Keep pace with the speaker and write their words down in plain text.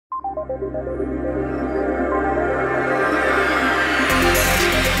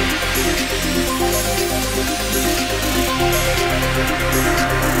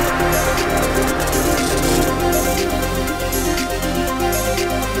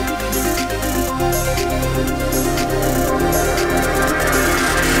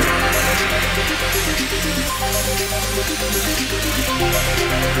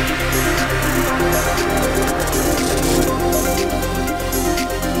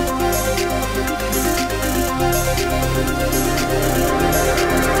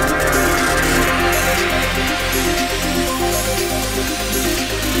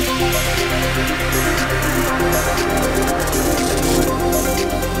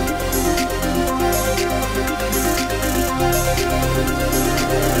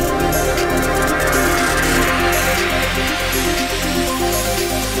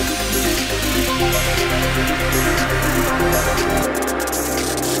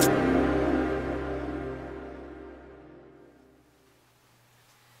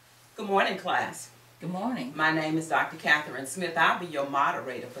Good morning, class. Good morning. My name is Dr. Catherine Smith. I'll be your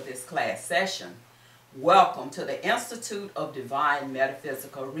moderator for this class session. Welcome to the Institute of Divine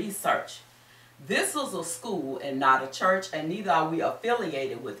Metaphysical Research. This is a school and not a church, and neither are we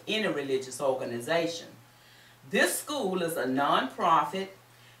affiliated with any religious organization. This school is a non-profit,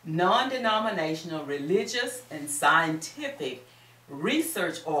 non-denominational, religious, and scientific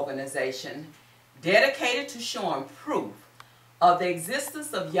research organization dedicated to showing proof of the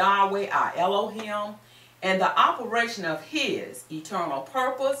existence of Yahweh, our Elohim, and the operation of His eternal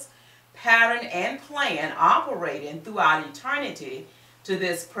purpose, pattern, and plan operating throughout eternity to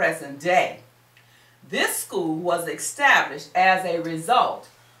this present day. This school was established as a result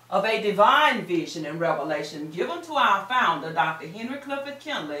of a divine vision and revelation given to our founder, Dr. Henry Clifford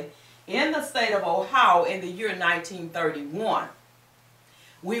Kinley, in the state of Ohio in the year 1931.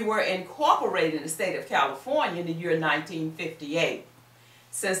 We were incorporated in the state of California in the year 1958.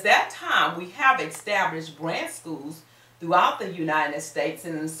 Since that time, we have established branch schools throughout the United States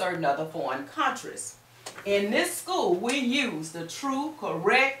and in certain other foreign countries. In this school, we use the true,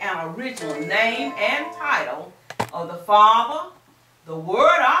 correct, and original name and title of the Father, the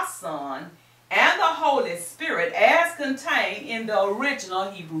Word, our Son, and the Holy Spirit as contained in the original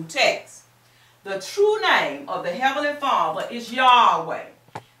Hebrew text. The true name of the Heavenly Father is Yahweh.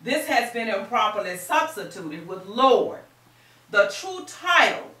 This has been improperly substituted with Lord. The true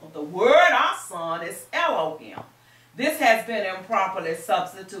title of the Word, our Son, is Elohim. This has been improperly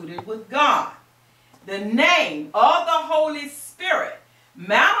substituted with God. The name of the Holy Spirit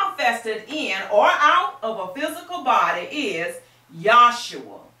manifested in or out of a physical body is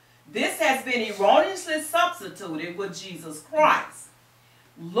Yahshua. This has been erroneously substituted with Jesus Christ.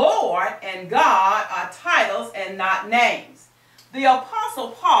 Lord and God are titles and not names. The Apostle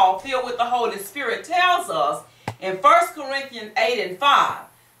Paul, filled with the Holy Spirit, tells us in 1 Corinthians 8 and 5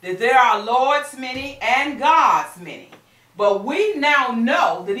 that there are Lords many and Gods many. But we now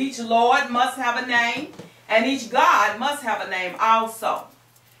know that each Lord must have a name and each God must have a name also.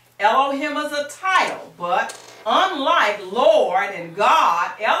 Elohim is a title, but unlike Lord and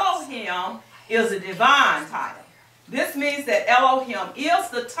God, Elohim is a divine title. This means that Elohim is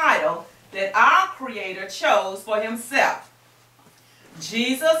the title that our Creator chose for Himself.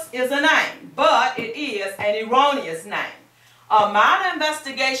 Jesus is a name, but it is an erroneous name. A minor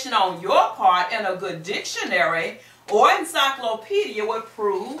investigation on your part in a good dictionary or encyclopedia would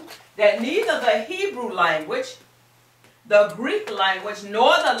prove that neither the Hebrew language, the Greek language,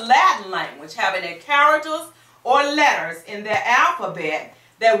 nor the Latin language have any characters or letters in their alphabet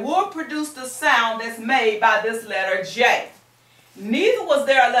that would produce the sound that's made by this letter J. Neither was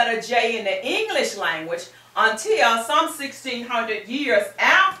there a letter J in the English language until some 1600 years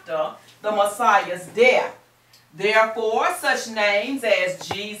after the Messiah's death. Therefore, such names as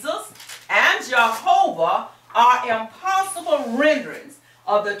Jesus and Jehovah are impossible renderings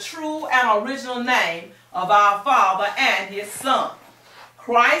of the true and original name of our Father and His Son.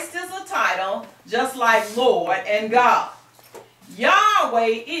 Christ is a title just like Lord and God.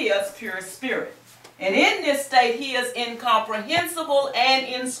 Yahweh is pure spirit, and in this state He is incomprehensible and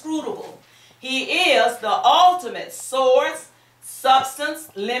inscrutable. He is the ultimate source, substance,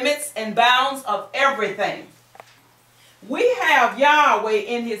 limits, and bounds of everything. We have Yahweh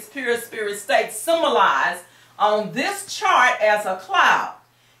in His pure spirit state symbolized on this chart as a cloud.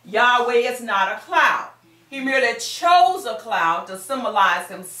 Yahweh is not a cloud. He merely chose a cloud to symbolize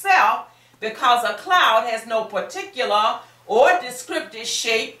Himself because a cloud has no particular or descriptive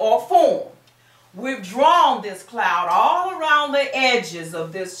shape or form. We've drawn this cloud all around the edges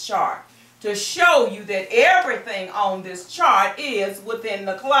of this chart to show you that everything on this chart is within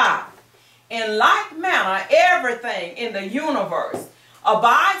the cloud. In like manner, everything in the universe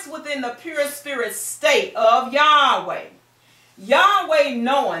abides within the pure spirit state of Yahweh. Yahweh,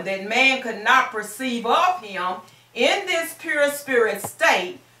 knowing that man could not perceive of him in this pure spirit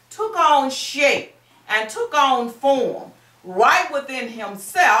state, took on shape and took on form right within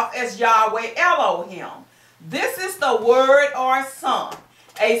himself as Yahweh Elohim. This is the Word or Son,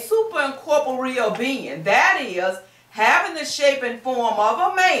 a superincorporeal being, that is, having the shape and form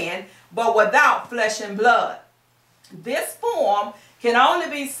of a man, but without flesh and blood. This form can only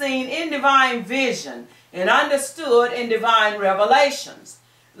be seen in divine vision and understood in divine revelations.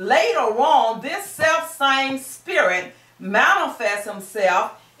 Later on, this self-same spirit manifests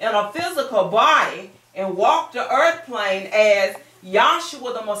himself in a physical body and walked the earth plane as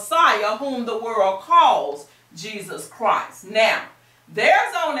Yahshua the Messiah, whom the world calls Jesus Christ. Now,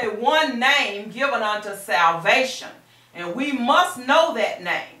 there's only one name given unto salvation, and we must know that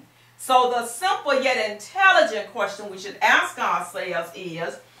name. So the simple yet intelligent question we should ask ourselves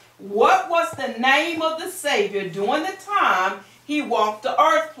is, what was the name of the Savior during the time he walked the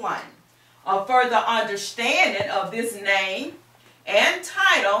earth plane? A further understanding of this name and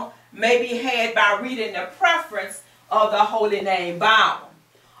title may be had by reading the preface of the Holy Name Bible.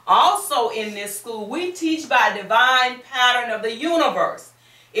 Also in this school, we teach by divine pattern of the universe.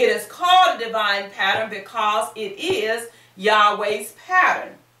 It is called a divine pattern because it is Yahweh's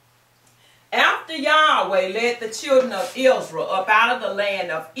pattern. After Yahweh led the children of Israel up out of the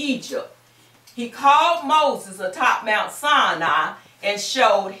land of Egypt, he called Moses atop Mount Sinai and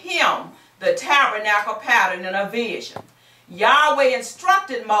showed him the tabernacle pattern in a vision. Yahweh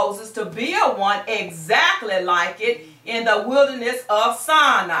instructed Moses to build one exactly like it in the wilderness of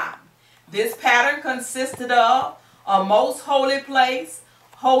Sinai. This pattern consisted of a most holy place,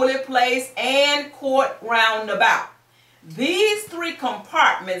 and court round about. These three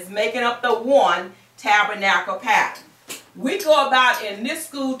compartments making up the one tabernacle pattern. We go about in this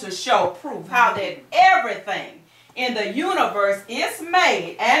school to show proof how that everything in the universe is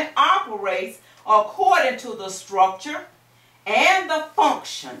made and operates according to the structure and the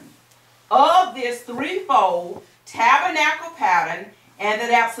function of this threefold tabernacle pattern, and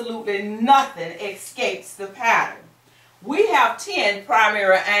that absolutely nothing escapes the pattern. We have 10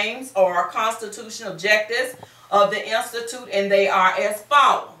 primary aims or constitution objectives of the Institute, and they are as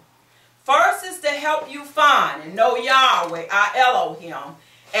follows. First is to help you find and know Yahweh, our Elohim,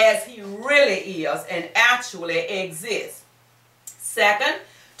 as he really is and actually exists. Second,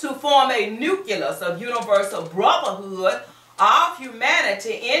 to form a nucleus of universal brotherhood of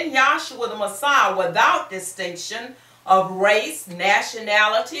humanity in Yahshua the Messiah without distinction of race,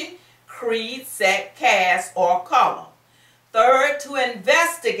 nationality, creed, sect, caste, or color. Third, to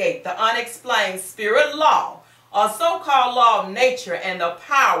investigate the unexplained spirit law, or so-called law of nature and the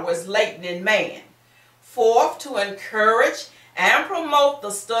powers latent in man. Fourth, to encourage and promote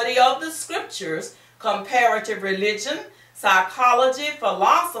the study of the scriptures, comparative religion, psychology,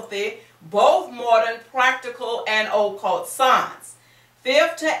 philosophy, both modern, practical, and occult science.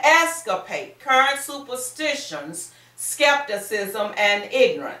 Fifth, to extirpate current superstitions, skepticism, and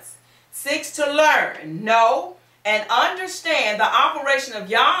ignorance. Sixth, to learn, know, and understand the operation of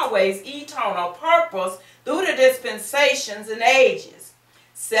Yahweh's eternal purpose through the dispensations and ages.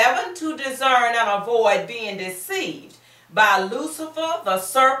 7, to discern and avoid being deceived by Lucifer, the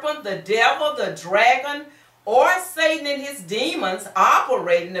serpent, the devil, the dragon, or Satan and his demons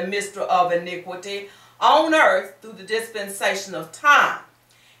operating the mystery of iniquity on earth through the dispensation of time.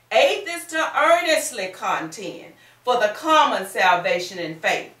 8 is to earnestly contend for the common salvation and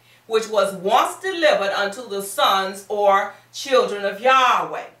faith, which was once delivered unto the sons or children of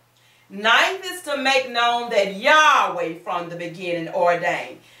Yahweh. 9th is to make known that Yahweh from the beginning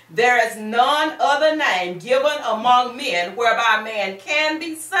ordained. There is none other name given among men whereby man can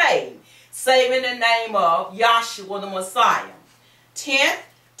be saved, save in the name of Yahshua the Messiah. 10th,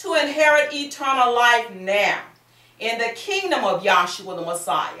 to inherit eternal life now in the kingdom of Yahshua the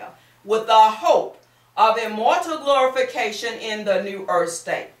Messiah with the hope of immortal glorification in the new earth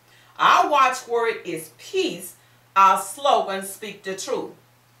state. Our watchword is peace. Our slogan, speak the truth.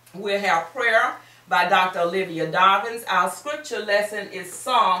 We'll have prayer by Dr. Olivia Dobbins. Our scripture lesson is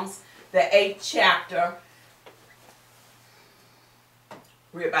Psalms, the 8th chapter,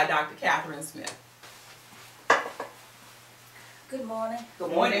 read by Dr. Catherine Smith. Good morning.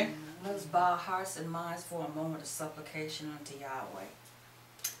 Good morning. Let us bow our hearts and minds for a moment of supplication unto Yahweh.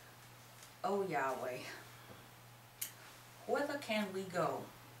 O Yahweh, whither can we go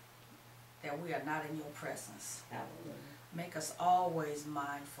that we are not in your presence? Hallelujah. Make us always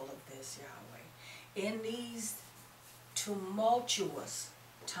mindful of this, Yahweh. In these tumultuous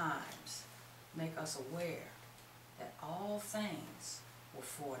times make us aware that all things were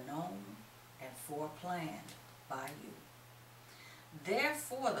foreknown and foreplanned by you.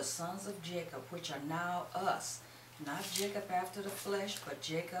 Therefore the sons of Jacob, which are now us, not Jacob after the flesh, but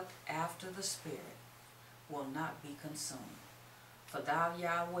Jacob after the spirit, will not be consumed. For thou,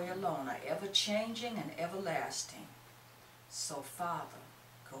 Yahweh, alone are ever-changing and everlasting. So, Father,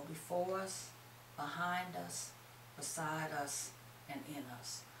 go before us, behind us, beside us, and in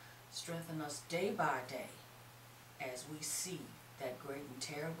us. Strengthen us day by day as we see that great and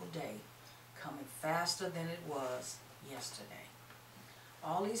terrible day coming faster than it was yesterday.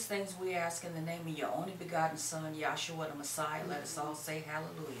 All these things we ask in the name of your only begotten Son, Yahshua the Messiah. Let us all say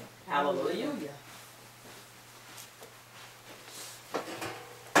hallelujah. Hallelujah.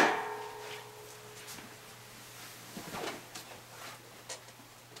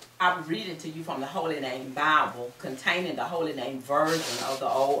 I'm reading to you from the Holy Name Bible, containing the Holy Name version of the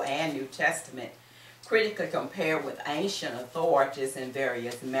Old and New Testament, critically compared with ancient authorities in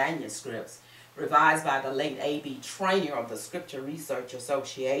various manuscripts, revised by the late A.B. Trainer of the Scripture Research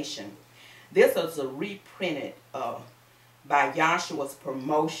Association. This is a reprinted by Yahshua's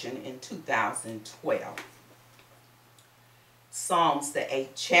promotion in 2012. Psalms, the 8th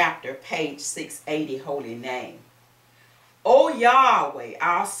chapter, page 680, Holy Name. O Yahweh,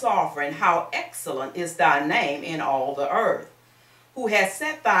 our sovereign, how excellent is thy name in all the earth, who has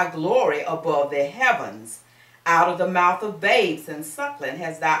set thy glory above the heavens. Out of the mouth of babes and suckling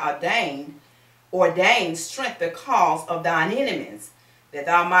hast thou ordained strength because of thine enemies, that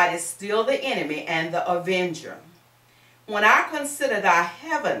thou mightest still the enemy and the avenger. When I consider thy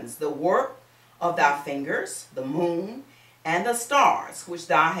heavens, the work of thy fingers, the moon, and the stars, which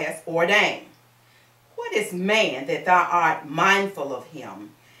thou hast ordained. What is man that thou art mindful of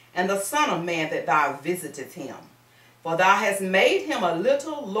him, and the son of man that thou visitest him? For thou hast made him a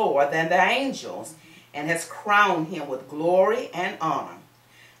little lower than the angels, and hast crowned him with glory and honor.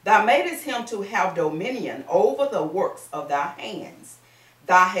 Thou madest him to have dominion over the works of thy hands.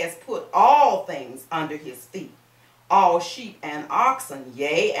 Thou hast put all things under his feet, all sheep and oxen,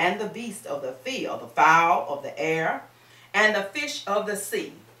 yea, and the beasts of the field, the fowl of the air, and the fish of the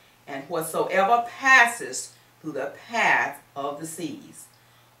sea, and whatsoever passes through the path of the seas.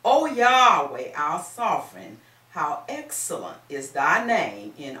 O Yahweh, our sovereign, how excellent is thy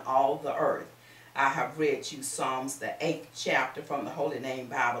name in all the earth. I have read you Psalms, the 8th chapter from the Holy Name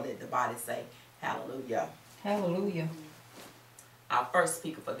Bible. Let the body say hallelujah. Hallelujah. Our first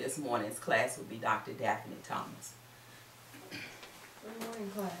speaker for this morning's class will be Dr. Daphne Thomas. Good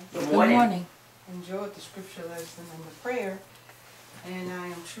morning, class. Good morning. Good morning. Enjoyed the scripture lesson and the prayer, and I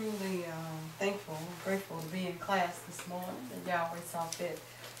am truly thankful and grateful to be in class this morning. That Yahweh saw fit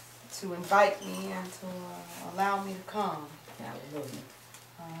to invite me and to allow me to come. Hallelujah.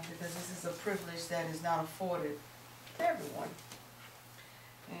 Because this is a privilege that is not afforded to everyone.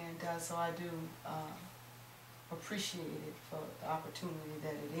 And so I do appreciate it for the opportunity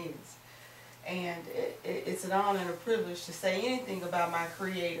that it is. And it's an honor and a privilege to say anything about my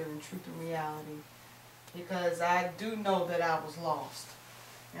Creator in truth and reality, because I do know that I was lost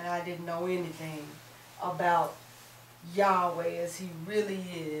and I didn't know anything about Yahweh as He really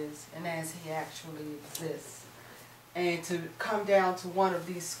is and as He actually exists. And to come down to one of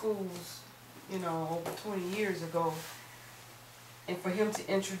these schools, you know, over 20 years ago, and for Him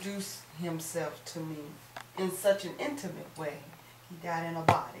to introduce Himself to me in such an intimate way. He died in a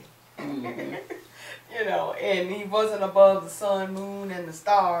body. Mm-hmm. You know, and He wasn't above the sun, moon, and the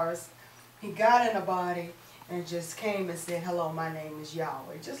stars. He got in a body and just came and said, hello, my name is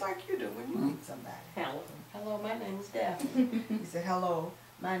Yahweh, just like you do when you meet somebody. Hello, my name is Daphne. He said, hello,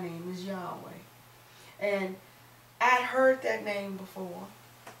 my name is Yahweh. And I'd heard that name before.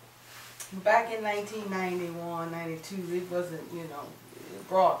 Back in 1991, 92, it wasn't, you know,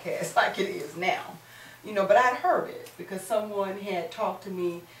 broadcast like it is now. You know, but I'd heard it because someone had talked to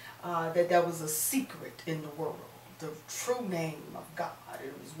me that there was a secret in the world, the true name of God.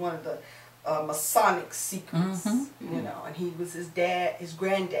 It was one of the Masonic secrets, you know, and he was his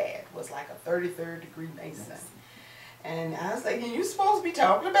granddad was like a 33rd degree Mason. And I was like, you supposed to be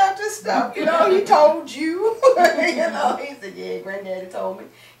talking about this stuff, you know, he told you, you know, he said, yeah, granddaddy told me.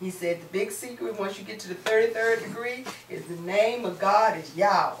 He said, the big secret, once you get to the 33rd degree, is the name of God is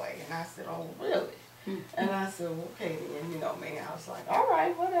Yahweh. And I said, oh, really? And I said, well, okay, then, you know, man, I was like, all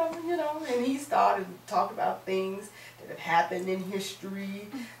right, whatever, you know. And he started to talk about things that have happened in history,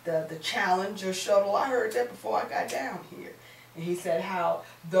 the Challenger shuttle. I heard that before I got down here. And he said how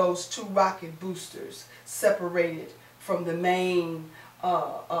those two rocket boosters separated from the main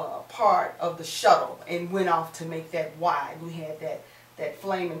part of the shuttle and went off to make that wide. We had that that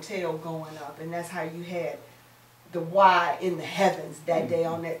flaming tail going up, and that's how you had the Y in the heavens that day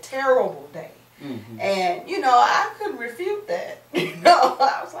on that terrible day. And you know, I couldn't refute that. You know,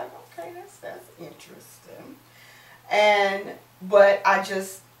 I was like, okay, that's interesting. But I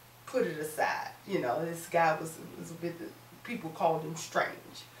just put it aside. You know, this guy was a bit, people called him strange,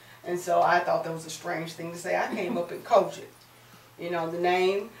 and so I thought that was a strange thing to say. I came up and coached it. You know, the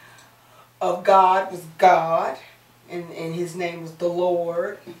name of God was God, and his name was the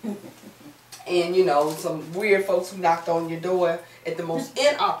Lord. And you know, some weird folks who knocked on your door at the most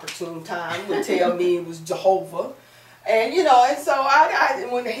inopportune time would tell me it was Jehovah. And you know, and so I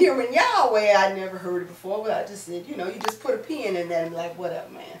when hearing Yahweh, I never heard it before, but I just said, you know, you just put a pin in that and be like, whatever,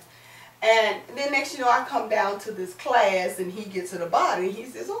 man. And then next, you know, I come down to this class and he gets to the body and he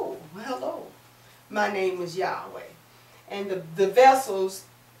says, oh, hello, my name is Yahweh. And the vessels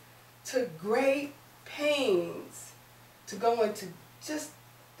took great pains to go into just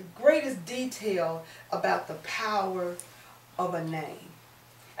the greatest detail about the power of a name.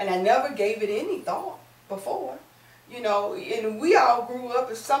 And I never gave it any thought before. You know, and we all grew up,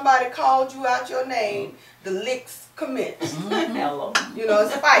 if somebody called you out your name, the licks commenced. Hello. You know,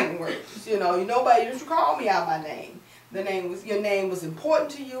 it's fighting words. You know, nobody used to call me out my name. Your name was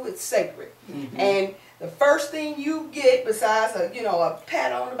important to you, it's sacred. And the first thing you get, besides a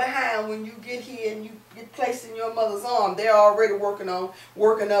pat on the behind when you get here and you get placed in your mother's arm, they're already working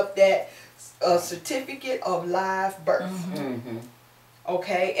up that certificate of live birth.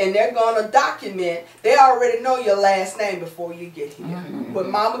 Okay, and they're gonna document. They already know your last name before you get here. When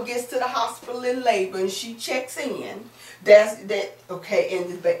Mama gets to the hospital in labor and she checks in, okay,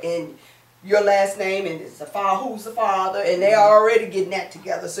 and your last name and it's the father, who's the father, and they're already getting that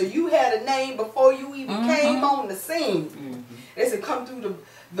together. So you had a name before you even came on the scene. They said come through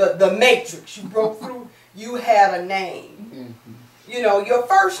the matrix. You broke through. You had a name. You know, your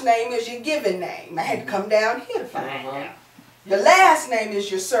first name is your given name. I had to come down here to find out. Your last name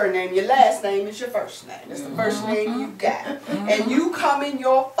is your surname. Your last name is your first name. That's the first name you got. And you come in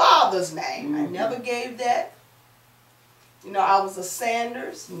your father's name. I never gave that. You know, I was a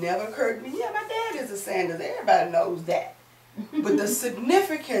Sanders. Never occurred to me. Yeah, my dad is a Sanders. Everybody knows that. But the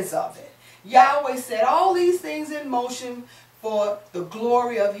significance of it. Yahweh set all these things in motion for the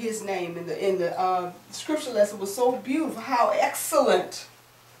glory of his name. In the scripture lesson was so beautiful. How excellent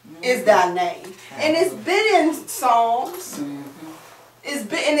is thy name. And it's been in Psalms.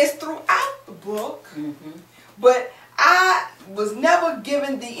 It's throughout the book. But I was never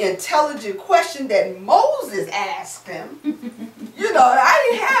given the intelligent question that Moses asked him. You know, I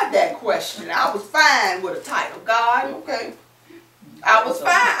didn't have that question. I was fine with a title. God, okay. I was fine.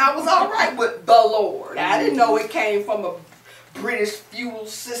 I was all right with the Lord. I didn't know it came from a British feudal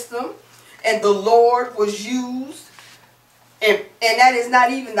system. And the Lord was used. And that is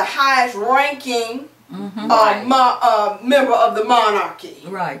not even the highest ranking member of the monarchy.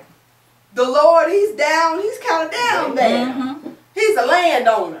 Right. The Lord, he's kind of down there. He's a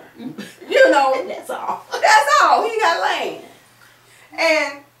landowner. You know. That's all. That's all. He got land.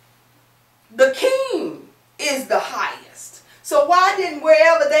 And the king is the highest. So why didn't,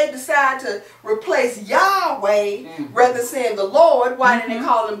 wherever they decide to replace Yahweh rather than saying the Lord, why didn't they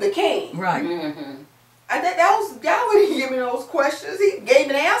call him the king? Right. I think Yahweh didn't give me those questions. He gave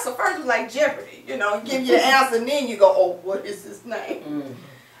me the answer first. It was like Jeopardy. You know, he give you the answer and then you go, oh, what is his name?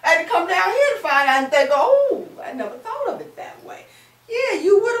 I had to come down here to find out and think, oh, I never thought of it that way. Yeah,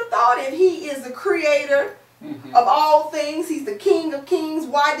 you would have thought if he is the creator of all things, he's the King of Kings,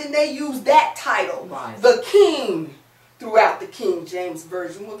 why didn't they use that title? Right. The King throughout the King James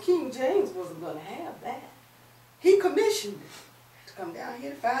Version. Well, King James wasn't going to have that. He commissioned it. Come down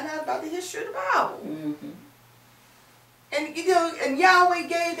here to find out about the history of the Bible. And you know, and Yahweh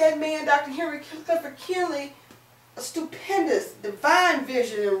gave that man, Dr. Henry Clifford Kinley, a stupendous divine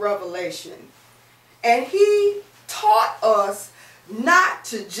vision and revelation. And he taught us not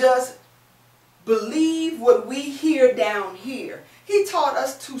to just believe what we hear down here. He taught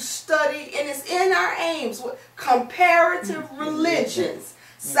us to study, and it's in our aims, comparative religions,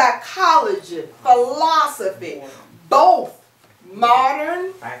 psychology, philosophy, both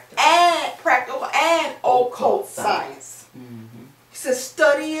modern and practical and occult science. He says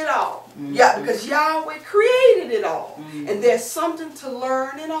study it all. Yeah, because Yahweh created it all. And there's something to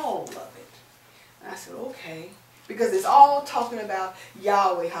learn in all of it. And I said, okay. Because it's all talking about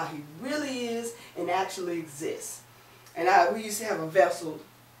Yahweh, how he really is and actually exists. And we used to have a vessel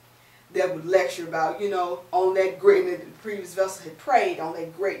that would lecture about, you know, on that great, and the previous vessel had prayed on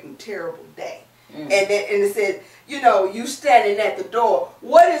that great and terrible day. And it said, you know, you standing at the door,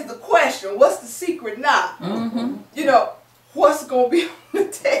 what is the question? What's the secret knock? You know, what's going to be on the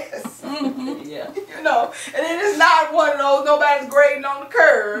test. Yeah. You know, and it is not one of those nobody's grading on the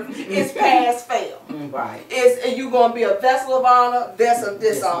curve. It's pass fail. Right. It's you're going to be a vessel of honor, vessel of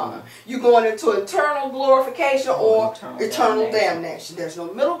dishonor. You're going into eternal glorification or eternal damnation. There's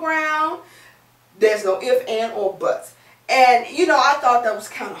no middle ground. There's no if, and, or buts. And, you know, I thought that was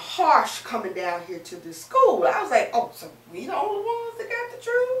kind of harsh coming down here to this school. I was like, oh, so we the only ones that got the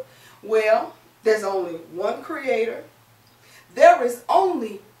truth? Well, there's only one creator. There is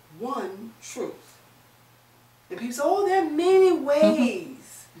only one truth. And people say, oh, there are many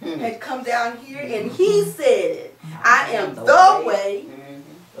ways had come down here, and he said it. I am the way,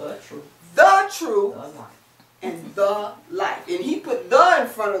 the truth, the life, and the life. And he put the in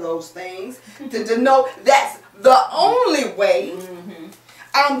front of those things to denote that's the only way.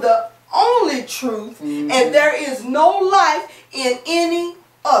 I'm the only truth, and there is no life in any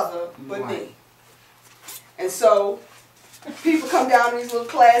other but me. And so people come down to these little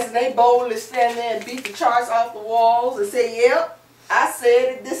classes and they boldly stand there and beat the charts off the walls and say, yep, I said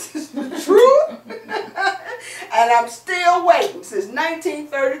it, this is the truth. And I'm still waiting since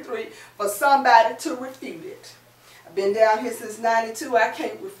 1933 for somebody to refute it. I've been down here since 92. I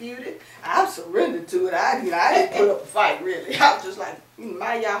can't refute it. I've surrendered to it. I didn't put up a fight, really. I was just like,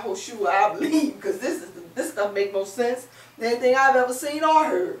 my Yahoo Shua, I believe, because this stuff makes no sense than anything I've ever seen or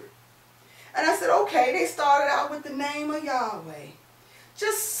heard. And I said, okay, they started out with the name of Yahweh.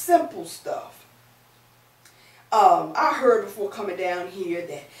 Just simple stuff. I heard before coming down here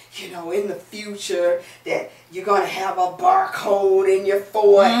that, you know, in the future that you're going to have a barcode in your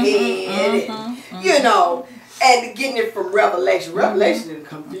forehead, and, you know, and getting it from Revelation. Revelation didn't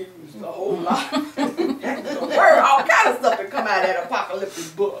confuse a whole lot. All kind of stuff that come out of that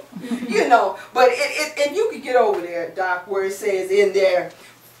apocalyptic book, you know. But if you could get over there, Doc, where it says in their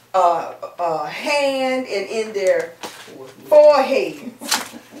hand and in their forehead.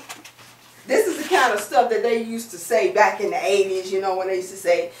 This is the kind of stuff that they used to say back in the 80s, you know, when they used to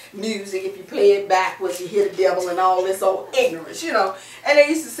say music, if you play it backwards, you hear the devil and all this old ignorance, you know. And they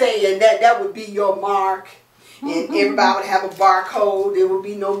used to say, and that would be your mark. And everybody would have a barcode. There would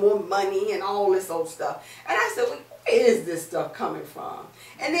be no more money and all this old stuff. And I said, well, where is this stuff coming from?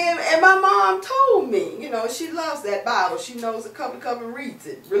 And my mom told me, you know, she loves that Bible. She knows it cover and reads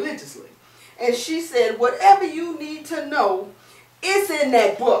it religiously. And she said, whatever you need to know, it's in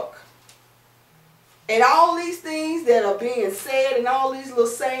that book. And all these things that are being said and all these little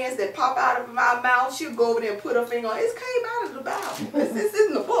sayings that pop out of my mouth, she'll go over there and put her finger on it. It came out of the Bible. It's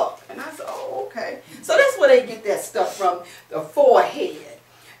in the book. And I said, oh, okay. So that's where they get that stuff from, the forehead.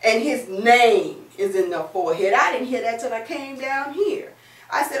 And his name is in the forehead. I didn't hear that till I came down here.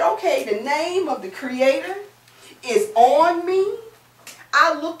 I said, okay, the name of the Creator is on me.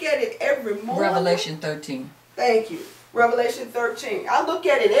 I look at it every morning. Revelation 13. Thank you. Revelation 13. I look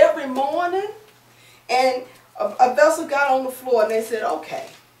at it every morning. And a vessel got on the floor and they said, okay,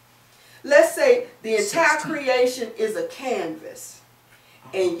 let's say the entire creation is a canvas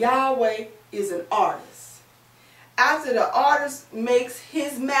and Yahweh is an artist. After the artist makes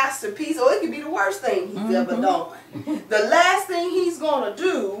his masterpiece, or it could be the worst thing he's ever done, the last thing he's going to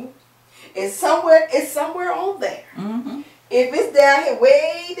do is somewhere on there. If it's down here,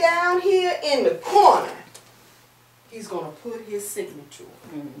 way down here in the corner, he's going to put his signature,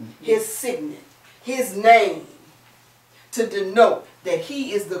 his signet, his name, to denote that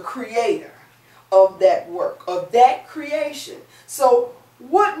he is the creator of that work, of that creation. So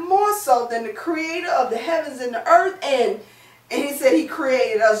what more so than the creator of the heavens and the earth? And he said he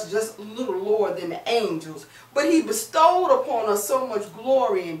created us just a little lower than the angels, but he bestowed upon us so much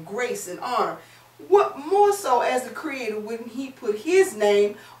glory and grace and honor. What more so as the creator wouldn't he put his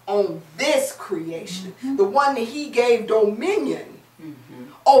name on this creation, the one that he gave dominion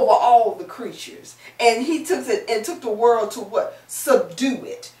over all the creatures, and he took it and took the world to what? Subdue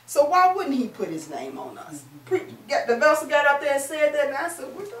it. So why wouldn't he put his name on us? The vessel got up there and said that, and I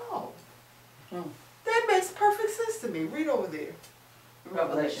said, well, no. That makes perfect sense to me. Read over there.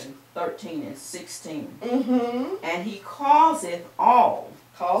 Revelation 13 and 16. And he causeth all,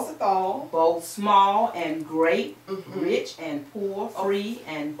 both small and great, rich and poor, free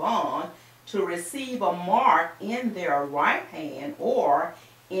and bond, to receive a mark in their right hand or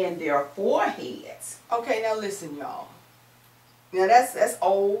in their foreheads. Okay, now listen, y'all. Now that's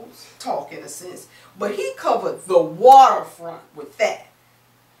old talk in a sense, but he covered the waterfront with that,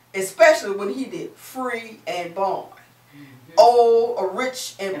 especially when he did free and bond, old,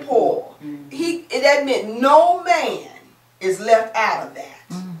 rich and poor. That meant no man is left out of that.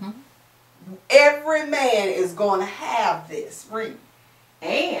 Every man is going to have this. Read.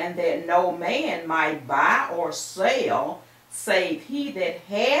 And that no man might buy or sell save he that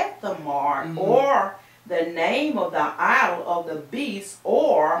hath the mark, or the name of the idol of the beast,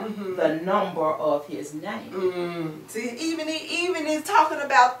 or the number of his name. See, even he's talking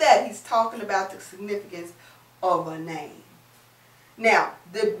about that. He's talking about the significance of a name. Now,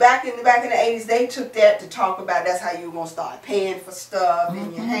 back in the 80s, they took that to talk about that's how you were going to start paying for stuff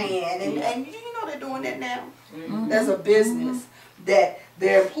in your hand. And you know they're doing that now. There's a business that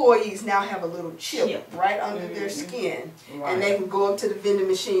their employees now have a little chip right under their skin. And they can go up to the vending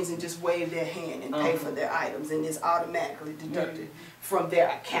machines and just wave their hand and pay for their items. And it's automatically deducted from their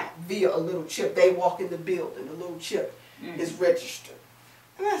account via a little chip. They walk in the building, the little chip is registered.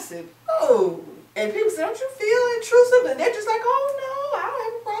 And I said, oh. And people say, don't you feel intrusive? And they're just like, oh no, I don't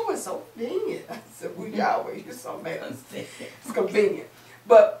have a problem. It's so convenient. I said, well, Yahweh, you're so mad. It's convenient.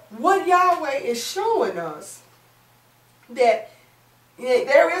 But what Yahweh is showing us, that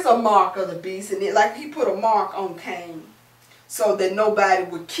there is a mark of the beast, and like he put a mark on Cain so that nobody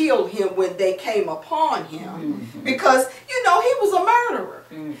would kill him when they came upon him. Because, you know, he was a murderer.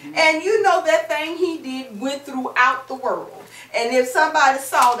 And you know that thing he did went throughout the world. And if somebody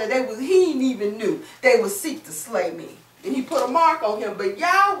saw that he even knew they would seek to slay me. And he put a mark on him. But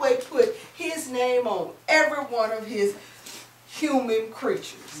Yahweh put his name on every one of his human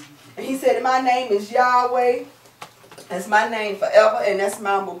creatures. And he said, my name is Yahweh. That's my name forever, and that's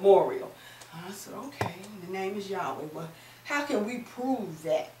my memorial. And I said, okay, the name is Yahweh. But how can we prove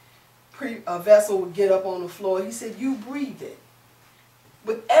that? A vessel would get up on the floor. He said, you breathe it.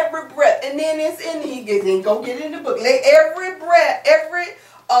 With every breath. And then it's in, he gets in, go get it in the book. Let every breath, every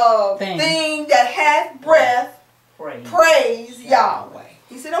thing that hath breath, praise Yahweh.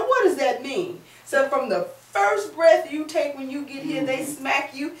 He said, now what does that mean? So from the first breath you take when you get here, they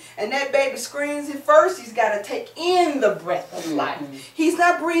smack you, and that baby screams. At first, he's got to take in the breath of life. He's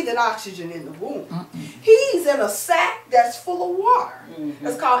not breathing oxygen in the womb. He's in a sac that's full of water.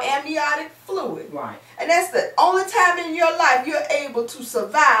 It's called amniotic fluid. And that's the only time in your life you're able to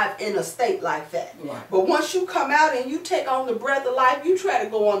survive in a state like that. But once you come out and you take on the breath of life, you try to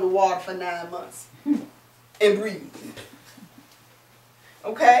go underwater for 9 months and breathe.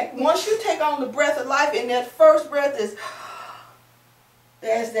 Okay? Once you take on the breath of life, and that first breath is,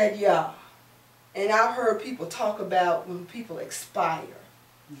 there's that Yah. And I've heard people talk about when people expire.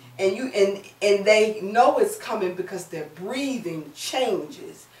 And they know it's coming because their breathing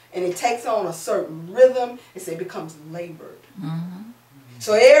changes. And it takes on a certain rhythm. It becomes labored.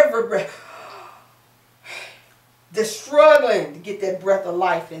 So every breath, they're struggling to get that breath of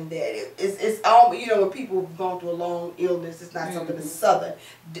life in there. It's all, you know, when people have gone through a long illness, it's not something that's sudden.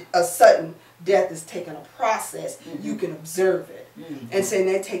 A sudden death is taking a process. You can observe it. And so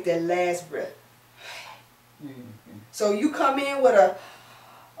they take that last breath. So you come in with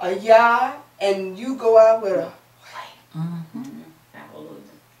a Yah, and you go out with a Hallelujah.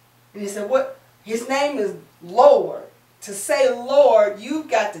 And he said, what? His name is Lord. To say Lord, you've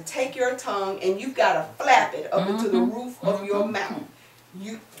got to take your tongue and you've got to flap it up into the roof of your mouth.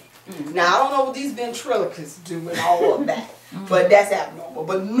 Now, I don't know what these ventriloquists do and all of that, but that's abnormal.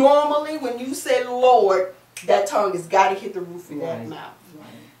 But normally, when you say Lord, that tongue has got to hit the roof of that mouth.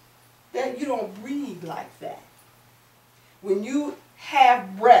 That you don't breathe like that. When you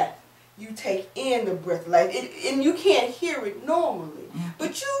have breath, you take in the breath of life, and you can't hear it normally,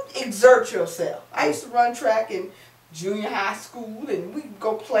 but you exert yourself. I used to run track in junior high school, and we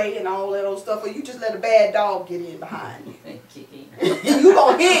go play and all that old stuff, or you just let a bad dog get in behind you. And you're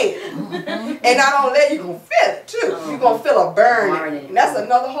going to hear it. And not only that, you're going to feel it too. You're going to feel a burning. And that's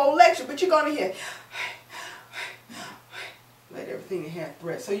another whole lecture, but you're going to hear, let everything have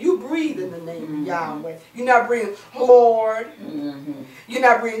breath. So you breathe in the name of Yahweh. You're not breathing Lord. You're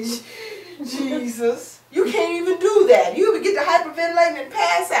not breathing Jesus. You can't even do that. You would get to hyperventilating and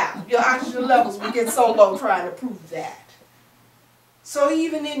pass out. Your oxygen levels would get so low trying to prove that. So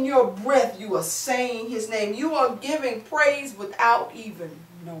even in your breath, you are saying his name. You are giving praise without even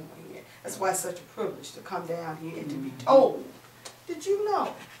knowing it. That's why it's such a privilege to come down here and to be told. Did you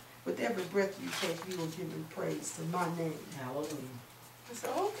know? With every breath you take, you are giving praise to my name. Hallelujah. I said,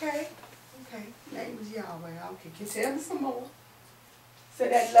 okay. Name is Yahweh. Okay, can you tell me some more? Say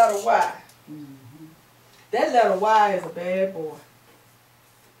that letter Y. That letter Y is a bad boy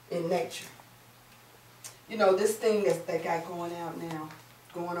in nature. You know, this thing that they got going on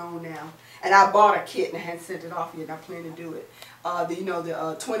now. And I bought a kit and I hadn't sent it off yet, and I plan to do it.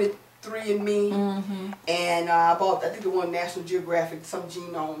 The 23andMe, and I bought, I think, the one National Geographic, some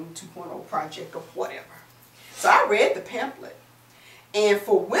Genome 2.0 project or whatever. So I read the pamphlet. And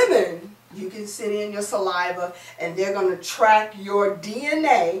for women, you can send in your saliva, and they're going to track your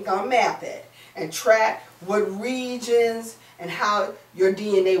DNA, going to map it, and track what regions and how your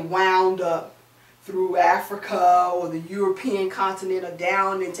DNA wound up through Africa or the European continent or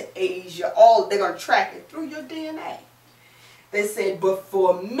down into Asia. All they're going to track it through your DNA. They said, but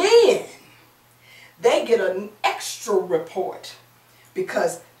for men, they get an extra report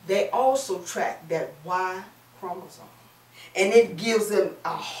because they also track that Y chromosome. And it gives them a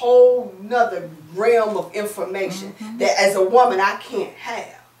whole nother realm of information that as a woman I can't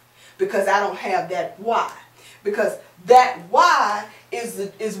have because I don't have that Y. Because that Y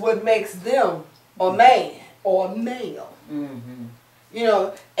is what makes them a man or a male. You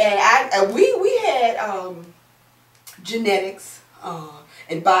know, and we had genetics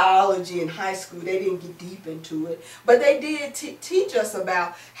and biology in high school. They didn't get deep into it, but they did teach us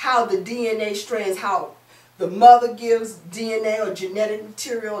about how the DNA strands, how the mother gives DNA or genetic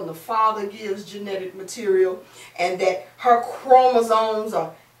material and the father gives genetic material, and that her chromosomes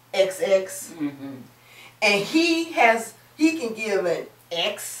are XX, and he can give an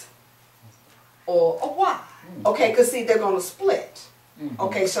X or a Y. Okay, because see, they're going to split.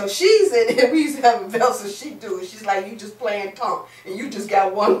 Okay, so she's in it. We used to have a vessel, she do it. She's like, you just playing tongue, and you just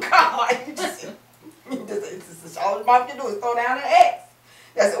got one card. It's all the mom can do is throw down an X.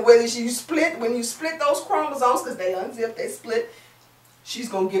 That's whether when you split those chromosomes, because they unzip, they split, she's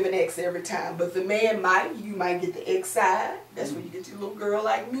going to give an X every time. But the man you might get the X side. That's when you get your little girl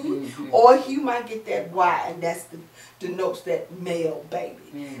like me. Or you might get that Y, and that's denotes that male baby.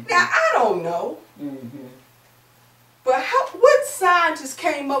 Now, I don't know. But what scientist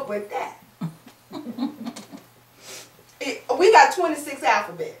came up with that? We got 26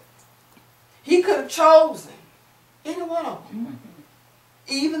 alphabets. He could have chosen any one of them.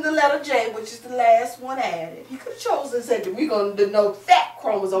 Even the letter J, which is the last one added. He could have chosen and said, we're going to denote that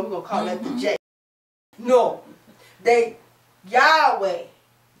chromosome. We're going to call that the J. No. Yahweh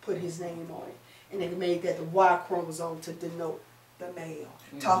put his name on it. And they made that the Y chromosome to denote the male.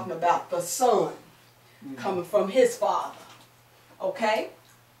 Talking about the son coming from his father. Okay?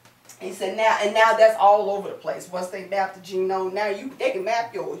 He said now that's all over the place. Once they map the genome, now they can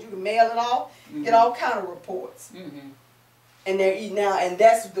map yours. You can mail it off, get all kind of reports. And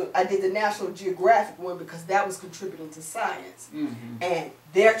I did the National Geographic one because that was contributing to science. And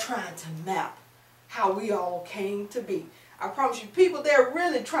they're trying to map how we all came to be. I promise you, people, they're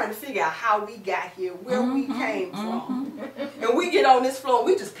really trying to figure out how we got here, where we came from. And we get on this floor and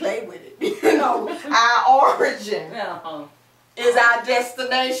we just play with it. You know, our origin is our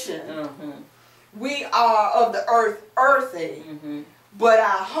destination. We are of the earth, earthy, but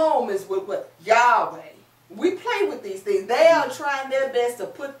our home is with Yahweh. We play with these things. They are trying their best to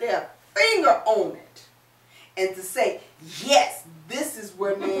put their finger on it and to say, yes, this is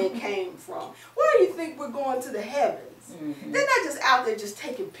where man came from. Why do you think we're going to the heavens? They're not just out there just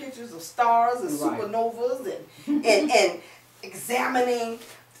taking pictures of stars and supernovas and examining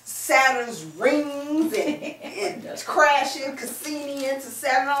Saturn's rings and crashing Cassini into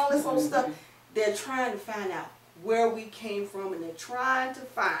Saturn, all this old stuff. They're trying to find out where we came from, and they're trying to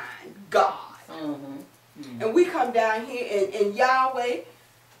find God. And we come down here, and Yahweh,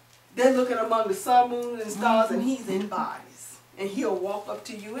 they're looking among the sun, moon, and stars, and he's in bodies. And he'll walk up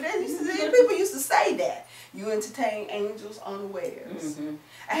to you. And people used to say that. You entertain angels unawares.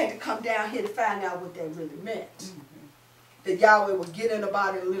 I had to come down here to find out what that really meant. That Yahweh would get in the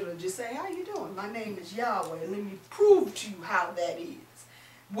body and literally just say, how you doing? My name is Yahweh. Let me prove to you how that is.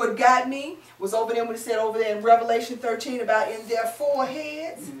 What got me was over there when it said over there in Revelation 13 about in their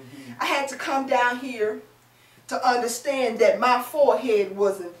foreheads. I had to come down here to understand that my forehead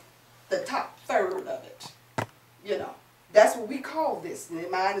wasn't the top third of it. You know, that's what we call this.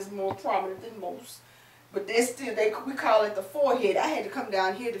 And mine is more prominent than most. But we call it the forehead. I had to come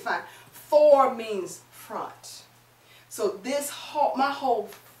down here to find. Fore means front. So my whole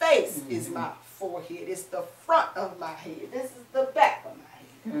face is my forehead. It's the front of my head. This is the back of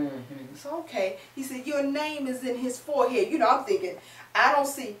my head. So okay. He said, your name is in his forehead. You know, I'm thinking, I don't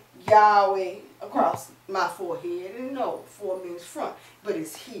see Yahweh across my forehead. And no, fore means front. But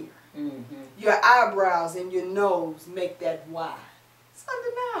it's here. Your eyebrows and your nose make that Y. It's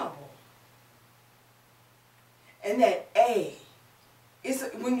undeniable. And that A, it's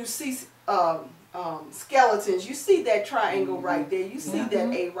when you see skeletons, you see that triangle right there. You see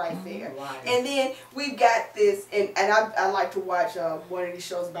that A right there. And then we've got this, and I like to watch one of these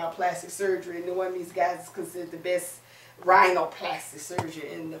shows about plastic surgery, and one of these guys is considered the best rhinoplastic surgeon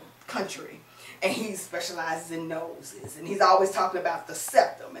in the country. And he specializes in noses, and he's always talking about the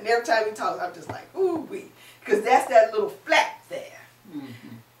septum. And every time he talks, I'm just like, ooh-wee, because that's that little flap there.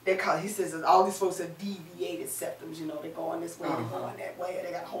 He says that all these folks have deviated septums, you know, they're going this way, they're going that way,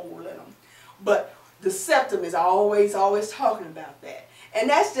 they got a hole in them. But the septum is always talking about that. And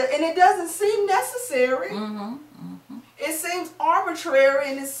that's just, and it doesn't seem necessary. It seems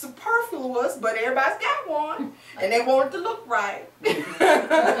arbitrary and it's superfluous, but everybody's got one, and they want it to look right. And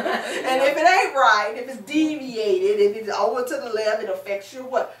if it ain't right, if it's deviated, if it's over to the left, it affects your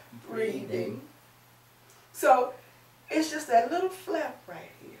what? Breathing. So it's just that little flap right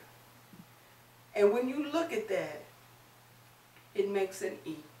here. And when you look at that, it makes an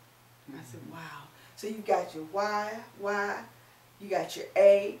E. I said, wow. So you got your Y, you got your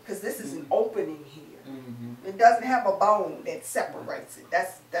A, because this is an opening here. It doesn't have a bone that separates it.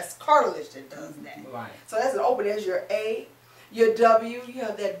 That's cartilage that does that. Right. So that's an opening. There's your A, your W. You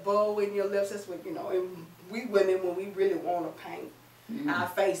have that bow in your lips. That's what, you know. And we women, when we really want to paint our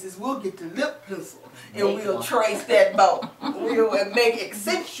faces, we'll get the lip pencil and we'll trace that bow. We'll make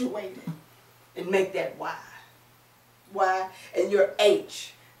accentuate it and make that Y. Y and your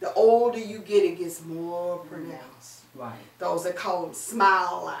H. The older you get, it gets more pronounced. Right. Those are called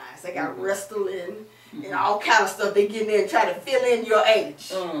smile lines. They got Restylane and all kind of stuff. They get in there and try to fill in your age.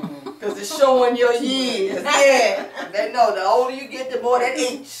 Because it's showing your years. Yeah. They know the older you get, the more that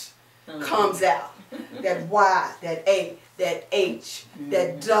H comes out. That Y, that A, that H,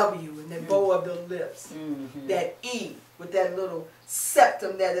 that W, and that bow of the lips. That E with that little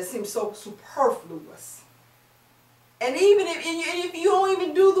septum there that seems so superfluous. And even if you don't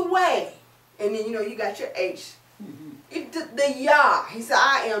even do the way, and then, you know, you got your H. If the Yah, he said,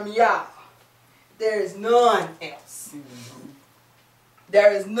 I am Yah. There is none else.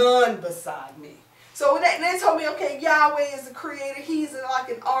 There is none beside me. So when they told me, okay, Yahweh is the creator. He's like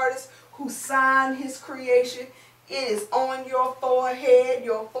an artist who signed his creation. It is on your forehead.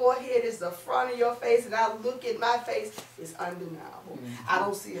 Your forehead is the front of your face. And I look at my face, it's undeniable. I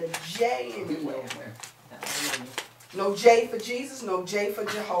don't see a J anywhere. No J for Jesus, no J for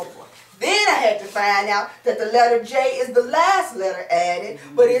Jehovah. Then I had to find out that the letter J is the last letter added,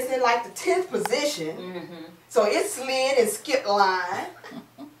 but it's in like the 10th position. So it slid and skipped line.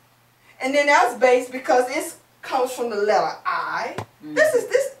 And then that's based because it comes from the letter I.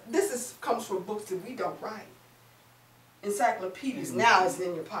 This comes from books that we don't write. Encyclopedias. Now it's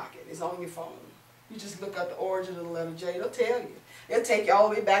in your pocket. It's on your phone. You just look up the origin of the letter J. It'll tell you. They'll take you all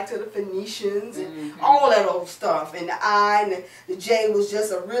the way back to the Phoenicians and all that old stuff. And the I and the J was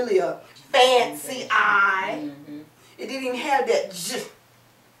just really a fancy I. It didn't even have that J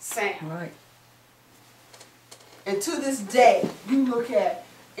sound. Right. And to this day, you look at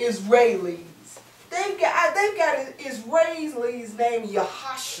Israelis. They've got an Israeli's named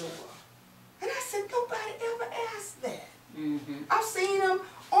Yahashua. And I said, nobody ever asked that. I've seen them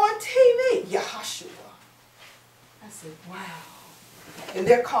on TV. Yahashua. I said, wow. And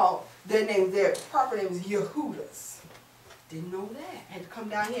they're called, their proper name is Yehudas. Didn't know that. Had to come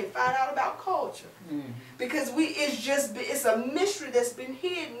down here and find out about culture. Because it's a mystery that's been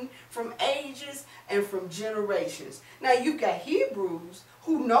hidden from ages and from generations. Now you've got Hebrews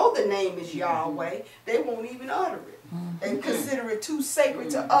who know the name is Yahweh. They won't even utter it. They consider it too sacred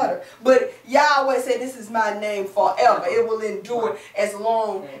to utter. But Yahweh said, this is my name forever. It will endure as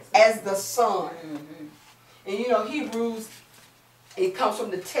long as the sun. And you know, Hebrews, it comes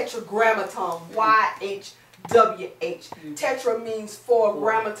from the tetragrammaton, YHWH. Tetra means four,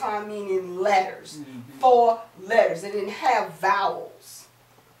 grammaton meaning letters. 4 letters. They didn't have vowels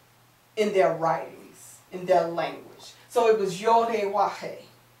in their writings, in their language. So it was Yod-Heh-Wah-Heh.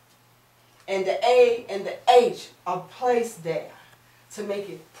 And the A and the H are placed there to make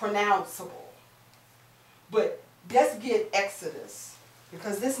it pronounceable. But let's get Exodus,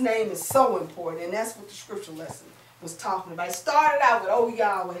 because this name is so important, and that's what the scripture lesson was talking about. It started out with, oh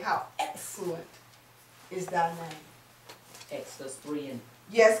Yahweh, how excellent is thy name. Exodus 3 and...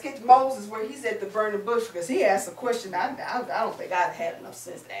 Yes, get to Moses where he's at the burning bush, because he asked a question I don't think I'd had enough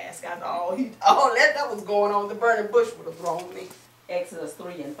sense to ask. After all that was going on, the burning bush would have thrown me. Exodus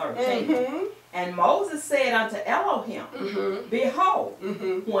 3 and 13. And Moses said unto Elohim, Behold,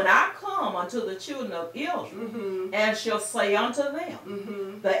 when I come unto the children of Israel, and shall say unto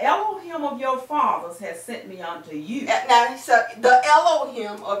them, the Elohim of your fathers has sent me unto you. Now, so the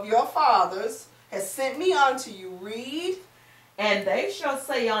Elohim of your fathers has sent me unto you. Read. And they shall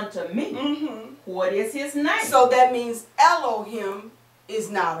say unto me, what is his name? So that means Elohim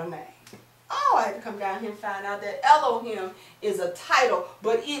is not a name. Oh, I had to come down here and find out that Elohim is a title,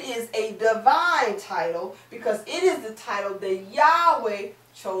 but it is a divine title because it is the title that Yahweh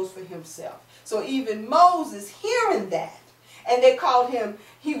chose for himself. So even Moses hearing that, and they called him,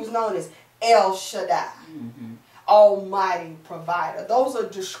 he was known as El Shaddai, Almighty Provider. Those are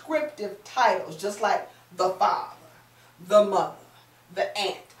descriptive titles, just like the father, the mother, the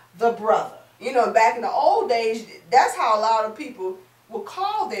aunt, the brother. You know, back in the old days, that's how a lot of people would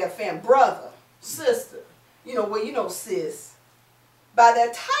call their family, brother, sister, you know, well, you know, sis, by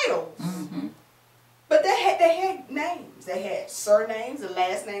their titles. But they had names. They had surnames, the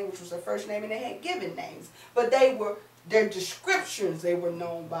last name, which was their first name, and they had given names. But they were, their descriptions, they were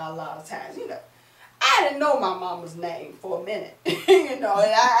known by a lot of times. You know, I didn't know my mama's name for a minute. You know,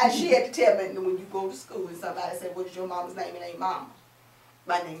 and she had to tell me when you go to school and somebody said, what is your mama's name? It ain't mama.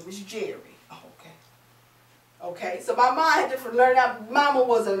 My name is Jerry. Oh, okay. Okay, so my mom had to learn out. Mama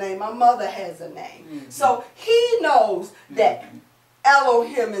was a name. My mother has a name. So he knows that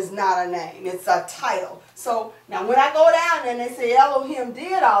Elohim is not a name. It's a title. So now when I go down there and they say Elohim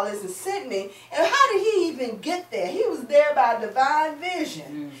did all this and sent me, and how did he even get there? He was there by divine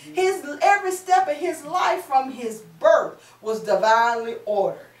vision. Every step of his life from his birth was divinely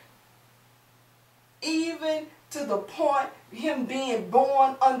ordered. Even to the point him being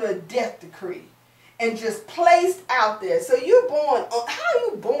born under a death decree and just placed out there. So you're born, how are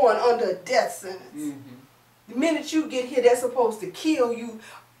you born under a death sentence? The minute you get here, they're supposed to kill you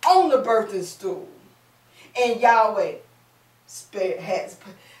on the birthing stool. And Yahweh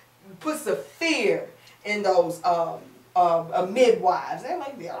puts a fear in those midwives. They're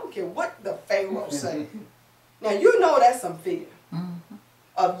like, I don't care what the Pharaoh say. Now you know that's some fear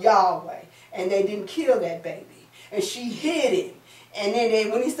of Yahweh. And they didn't kill that baby. And she hid him. And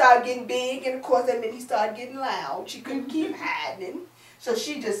then when he started getting big, and of course that meant he started getting loud, she couldn't keep hiding him. So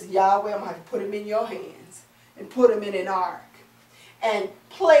she just, Yahweh, I'm going to have to put him in your hands. And put him in an ark. And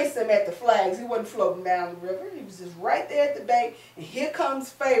place him at the flags. He wasn't floating down the river. He was just right there at the bank. And here comes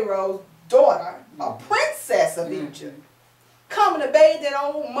Pharaoh's daughter, a princess of Egypt, coming to bathe that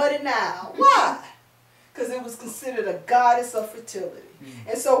old muddy Nile. Why? Because it was considered a goddess of fertility.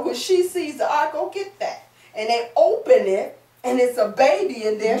 And so when she sees the ark, go get that. And they open it, and it's a baby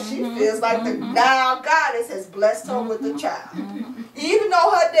in there. She feels like the Nile goddess has blessed her with a child. Even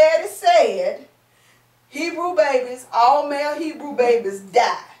though her daddy said, Hebrew babies, all male Hebrew babies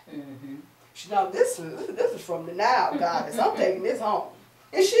die. She know this is from the Nile goddess. I'm taking this home.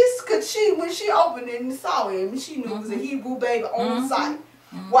 And when she opened it and saw him, she knew it was a Hebrew baby on sight.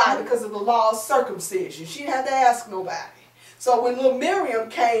 Why? Because of the law of circumcision. She didn't have to ask nobody. So when little Miriam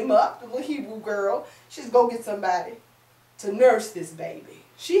came up, the little Hebrew girl, she said, go get somebody to nurse this baby.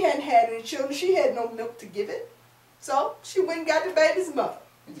 She hadn't had any children. She had no milk to give it. So she went and got the baby's mother.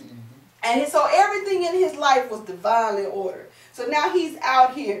 And so everything in his life was divinely ordered. So now he's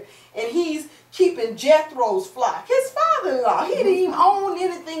out here and he's keeping Jethro's flock. His father-in-law, he didn't even own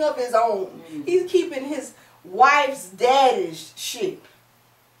anything of his own. He's keeping his wife's daddy's sheep.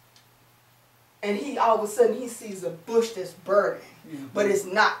 And all of a sudden he sees a bush that's burning, but it's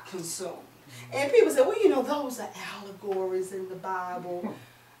not consumed. And people say, well, you know, those are allegories in the Bible.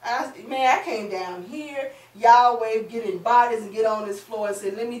 I came down here, Yahweh getting bodies and get on this floor and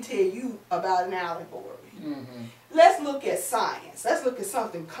said, let me tell you about an allegory. Let's look at science. Let's look at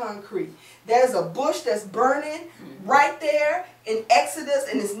something concrete. There's a bush that's burning right there in Exodus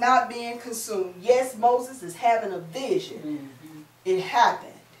and it's not being consumed. Yes, Moses is having a vision. It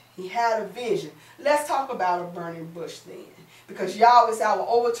happened. He had a vision. Let's talk about a burning bush then. Because Yahweh said, I will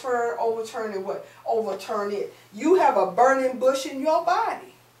overturn and what? Overturn it. You have a burning bush in your body.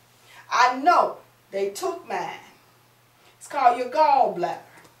 I know they took mine. It's called your gallbladder.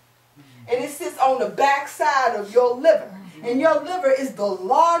 And it sits on the back side of your liver. And your liver is the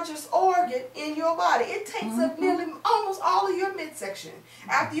largest organ in your body. It takes up nearly almost all of your midsection.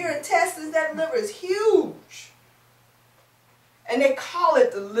 After your intestines, that liver is huge. And they call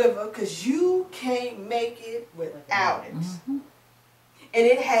it the liver because you can't make it without it. And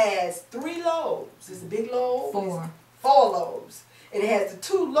it has 3 lobes. It's a big lobe. 4 lobes. And it has the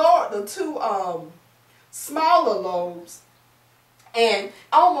two smaller lobes, and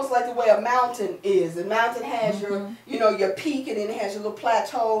almost like the way a mountain is. The mountain has your, you know, your peak, and then it has your little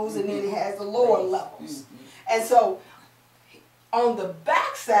plateaus, and then it has the lower levels. And so on the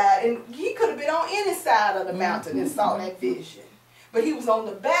back side, and he could have been on any side of the mountain and saw that vision, but he was on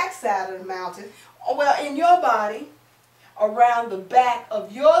the back side of the mountain. Well, in your body, around the back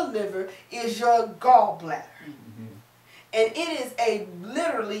of your liver is your gallbladder. And it is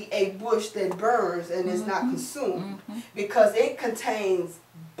literally a bush that burns and is not consumed because it contains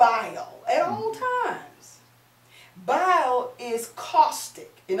bile at all times. Bile is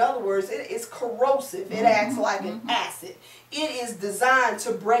caustic. In other words, it is corrosive. It acts like an acid. It is designed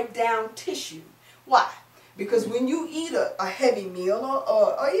to break down tissue. Why? Because when you eat a heavy meal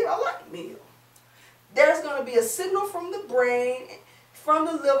or eat a light meal, there's going to be a signal from the brain, from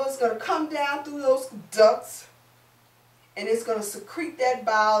the liver. It's going to come down through those ducts. and it's going to secrete that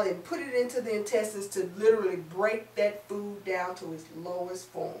bile and put it into the intestines to literally break that food down to its lowest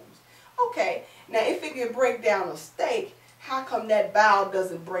forms. Okay, now if it can break down a steak, how come that bile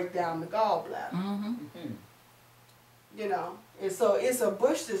doesn't break down the gallbladder? Mm-hmm. You know, and so it's a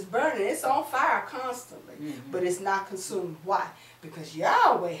bush that's burning. It's on fire constantly, but it's not consumed. Why? Because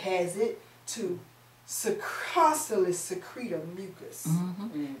Yahweh has it to constantly secrete a mucus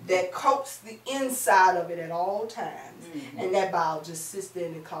that coats the inside of it at all times, and that bile just sits there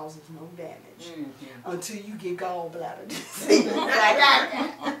and it causes no damage until you get gallbladder disease.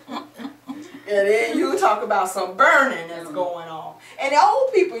 And then you talk about some burning that's going on. And the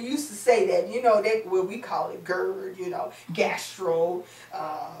old people used to say that, you know, what we call it GERD, you know, gastro,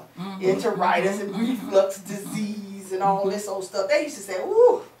 enteritis and reflux disease and all this old stuff. They used to say,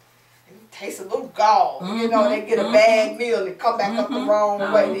 ooh, it tastes a little gall. You know, they get a bad meal and come back up the wrong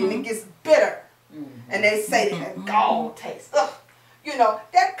way and it gets bitter. And they say that gall taste. Ugh. You know,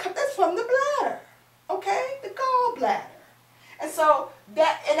 that's from the bladder. Okay? The gallbladder. And so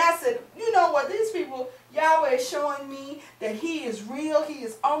and I said, you know what, these people, Yahweh is showing me that He is real, He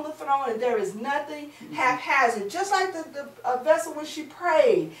is on the throne, and there is nothing haphazard. Just like the vessel when she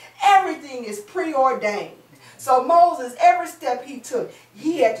prayed, everything is preordained. So Moses, every step he took,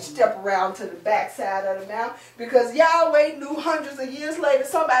 he had to step around to the backside of the mountain because Yahweh knew hundreds of years later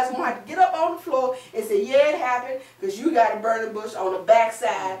somebody's going to have to get up on the floor and say, yeah, it happened because you got a burning bush on the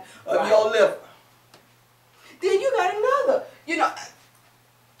backside of your liver. Then you got another, you know.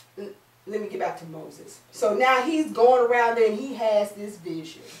 Let me get back to Moses. So now he's going around there and he has this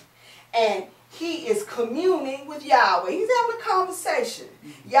vision. And he is communing with Yahweh. He's having a conversation.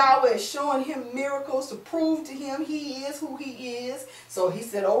 Yahweh is showing him miracles to prove to him he is who he is. So he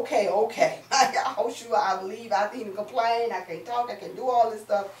said, okay. Yahushua, I believe. I can't even complain. I can't talk. I can do all this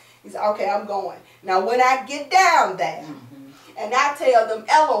stuff. He said, okay, I'm going. Now when I get down there and I tell them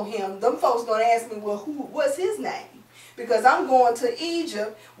Elohim, them folks going to ask me, well, what's his name? Because I'm going to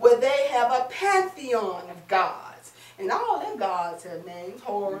Egypt where they have a pantheon of gods. And all their gods have names.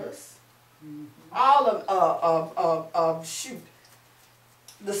 Horus. All of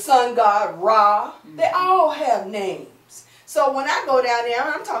the sun god Ra. They all have names. So when I go down there,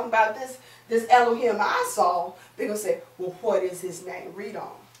 I'm talking about this Elohim I saw, they're going to say, well, what is his name? Read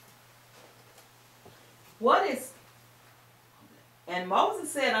on. And Moses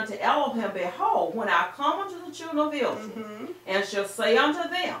said unto Elohim, behold, when I come unto the children of Israel, and shall say unto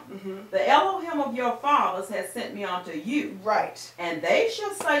them, the Elohim of your fathers has sent me unto you. Right. And they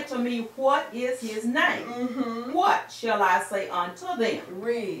shall say to me, what is his name? What shall I say unto them?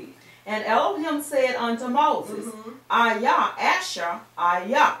 Read. And Elohim said unto Moses, Ayah, Asher,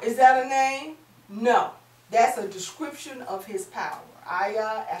 Ayah. Is that a name? No. That's a description of his power.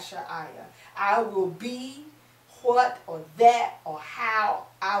 Ayah, Asher, Ayah. I will be what or that or how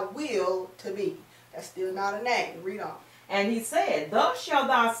I will to be. That's still not a name. Read on. And he said, thus shalt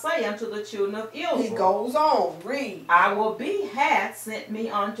thou say unto the children of Israel. He goes on. Read. I will be hath sent me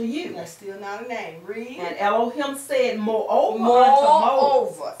unto you. That's still not a name. Read. And Elohim said, moreover unto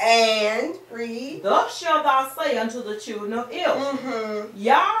Moses. And read. Thus shalt thou say unto the children of Israel.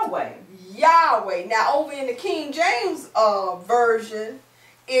 Yahweh. Yahweh. Now over in the King James version,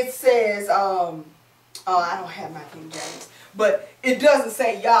 it says, I don't have my King James, but it doesn't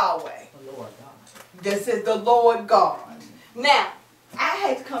say Yahweh. The Lord God. That says the Lord God. Now, I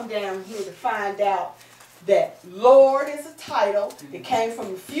had to come down here to find out that Lord is a title. It came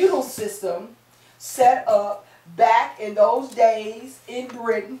from the feudal system set up back in those days in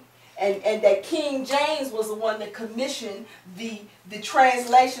Britain. And that King James was the one that commissioned the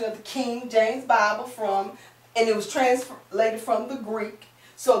translation of the King James Bible and it was translated from the Greek.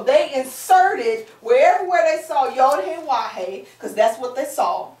 So they inserted where they saw Yod He Wah, because that's what they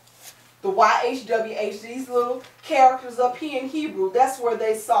saw. The YHWH, these little characters up here in Hebrew, that's where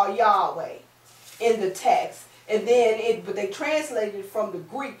they saw Yahweh in the text. And then but they translated it from the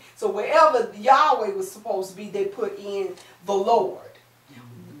Greek. So wherever Yahweh was supposed to be, they put in the Lord.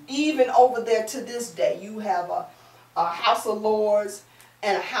 Even over there to this day, you have a House of Lords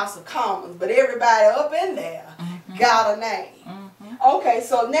and a House of Commons. But everybody up in there got a name. Okay,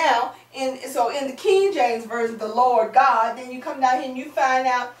 so now, in the King James Version, the Lord God, then you come down here and you find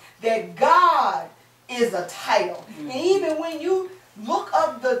out that God is a title. And even when you look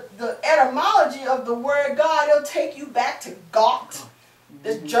up the etymology of the word God, it'll take you back to Gott,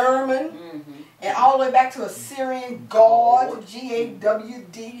 the German, and all the way back to Assyrian God,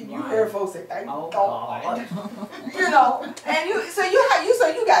 G-A-W-D, and you hear folks say, thank God. You know, and so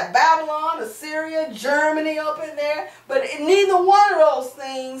you got Babylon, Assyria, Germany up in there, but neither one of those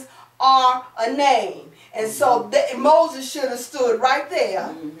things are a name. And so Moses should have stood right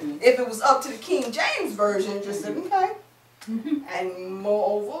there. If it was up to the King James Version, just said, okay. And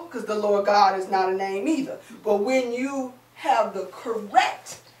moreover, because the Lord God is not a name either. But when you have the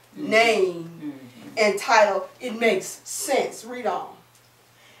correct name and title, it makes sense. Read on.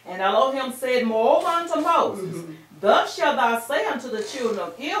 And Elohim said moreover unto Moses, thus shalt thou say unto the children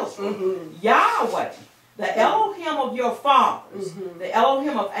of Israel, Yahweh, the Elohim of your fathers, the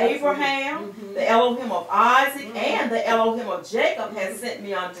Elohim of Abraham, the Elohim of Isaac, and the Elohim of Jacob has sent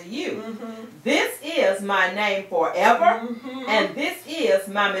me unto you. This is my name forever, and this is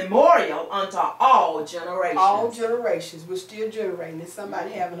my memorial unto all generations. All generations. We're still generating. There's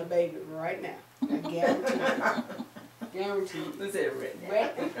somebody having a baby right now. I guarantee you. Guarantee you. Let's say it written.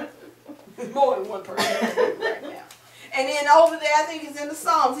 Right now. There's more than one person having a baby right now. And then over there, I think it's in the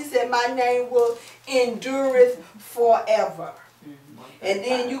Psalms, he said, my name will endureth forever. And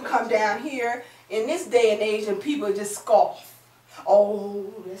then you come down here, in this day and age, and people just scoff.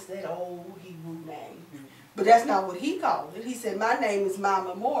 Oh, that's that old Hebrew name. But that's not what he called it. He said, my name is my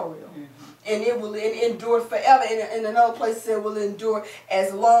memorial. And it will endure forever. In another place, it said, it will endure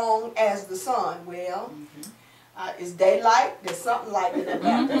as long as the sun. Well, it's daylight. There's something like it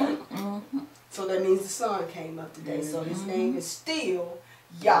about that. So that means the sun came up today. So his name is still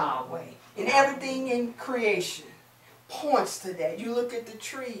Yahweh. And everything in creation points to that. You look at the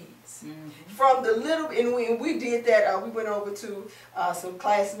trees. From the little, and we did that, we went over to some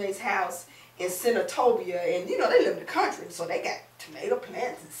classmates' house in Senatobia, and you know, they live in the country, so they got tomato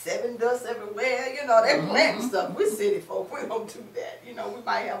plants and 7 dust everywhere. You know, they're planting stuff. We're city folk. We don't do that. You know, we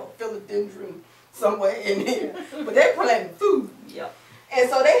might have a philodendron somewhere in here, but they're planting food. Yep. And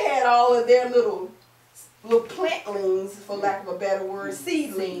so they had all of their little plantlings, for lack of a better word,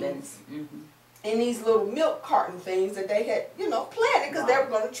 seedlings, in these little milk carton things that they had, you know, planted because they were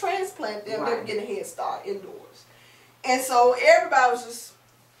going to transplant them. They were getting a head start indoors. And so everybody was just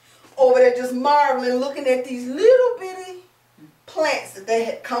over there just marveling, looking at these little bitty plants that they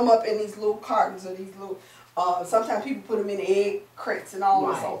had come up in these little cartons or these little, sometimes people put them in egg crates and all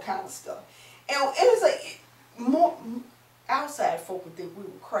this all kind of stuff. And it was like, more outside folk would think we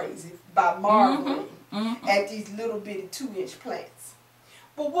were crazy by marveling at these little bitty 2-inch plants.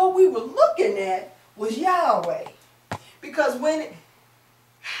 But what we were looking at was Yahweh. Because when,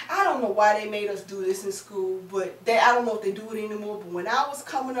 I don't know why they made us do this in school, but I don't know if they do it anymore, but when I was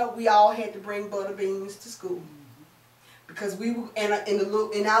coming up, we all had to bring butter beans to school. Because we were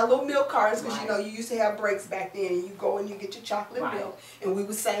in our little milk cartons, because you know, you used to have breaks back then, and you go and you get your chocolate milk, and we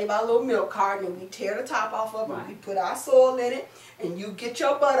would save our little milk carton, and we tear the top off of it, and we put our soil in it, and you get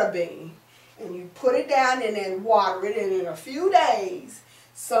your butter bean, and you put it down and then water it, and in a few days,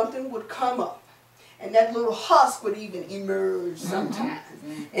 something would come up. And that little husk would even emerge sometimes.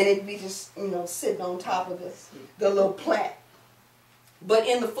 And it'd be just, you know, sitting on top of the little plant. But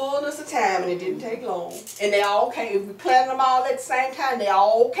in the fullness of time, and it didn't take long, and they all came, if we planted them all at the same time, they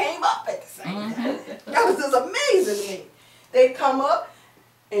all came up at the same time. That was just amazing to me. They'd come up,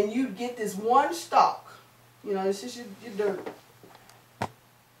 and you'd get this one stalk. You know, this is your dirt.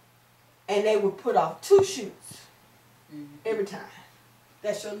 And they would put off 2 shoots every time.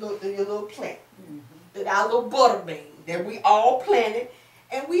 That's your little plant. That our little butter bean that we all planted,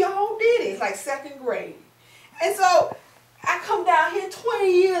 and we all did it. It's like 2nd grade. And so I come down here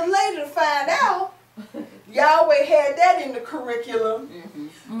 20 years later to find out Yahweh had that in the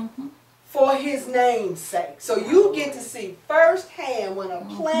curriculum for his name's sake. So you get to see firsthand when a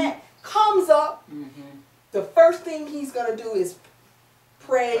plant comes up, the first thing he's going to do is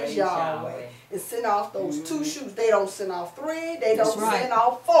praise Yahweh and send off those 2 shoots. They don't send off 3, they don't send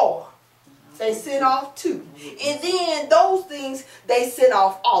off 4. They send off 2. And then those things, they send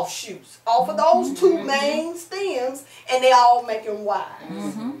off offshoots. Off of those 2 main stems, and they all make them wise.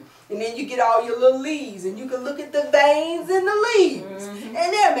 And then you get all your little leaves, and you can look at the veins in the leaves, and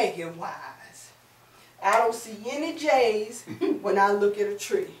they're making wise. I don't see any J's when I look at a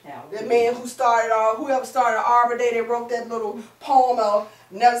tree. That man whoever started Arbor Day, they wrote that little poem of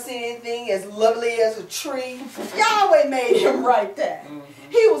never seen anything as lovely as a tree. Yahweh made him write that.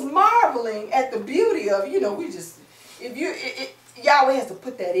 He was marveling at the beauty of, you know, Yahweh has to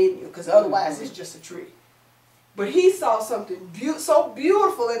put that in you, because otherwise it's just a tree. But he saw something so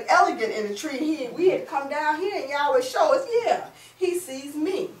beautiful and elegant in the tree. We had come down here and Yahweh showed us, yeah, he sees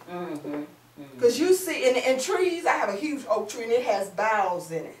me. Because you see, in trees, I have a huge oak tree and it has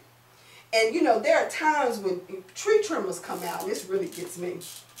boughs in it. And you know, there are times when tree trimmers come out, and this really gets me.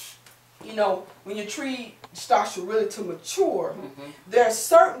 You know, when your tree starts to really to mature, there are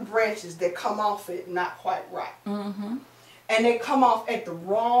certain branches that come off it not quite right. And they come off at the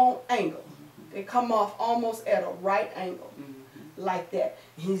wrong angle. They come off almost at a right angle, like that.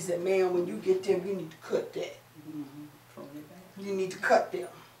 And he said, man, when you get them, you need to cut that. You need to cut them.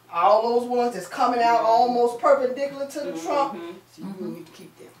 All those ones that's coming out almost perpendicular to the trunk, so you need to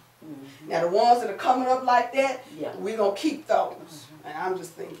keep them. Now the ones that are coming up like that, we're going to keep those. And I'm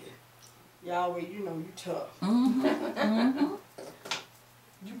just thinking, Yahweh, you know you tough.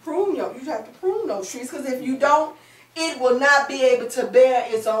 You have to prune those trees, because if you don't, it will not be able to bear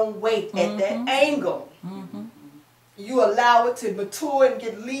its own weight at that angle. You allow it to mature and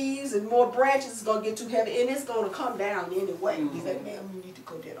get leaves and more branches, it's going to get too heavy, and it's going to come down anyway. You say, man, you need to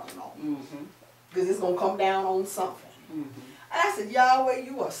cut that on off. Because it's going to come down on something. And I said, Yahweh,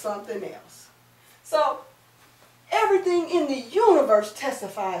 you are something else. So, everything in the universe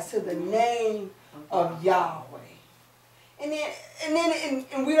testifies to the name of Yahweh.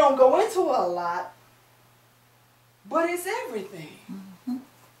 And we don't go into it a lot, but it's everything.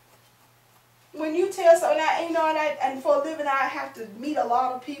 When you tell someone, and for a living I have to meet a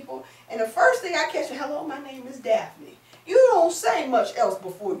lot of people, and the first thing I catch is, hello, my name is Daphne. You don't say much else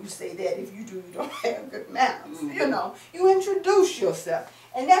before you say that. If you do, you don't have good manners. You know, you introduce yourself.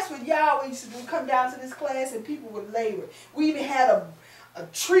 And that's what Yahweh used to do, come down to this class and people would labor. We even had a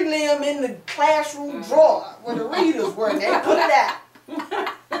tree limb in the classroom drawer where the readers were, and they put it out.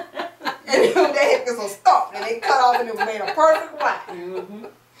 And they had some stuff, and they cut off, and it made a perfect Y.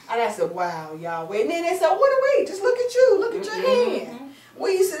 And I said, wow, Yahweh. And then they said, what are we? Just look at you. Look at your hand.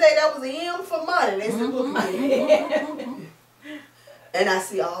 We used to say that was the M for money. They said, look at me. And I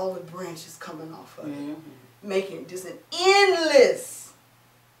see all the branches coming off of it, making just an endless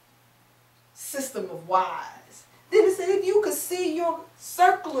system of Ys. Then it said, if you could see your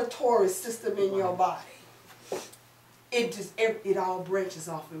circulatory system in your body, it all branches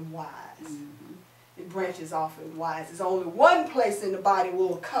off in Ys. It branches off in Ys. There's only one place in the body where it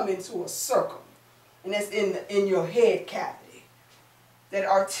will come into a circle, and that's in your head cavity, that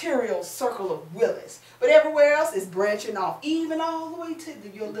arterial circle of Willis. But everywhere else is branching off, even all the way to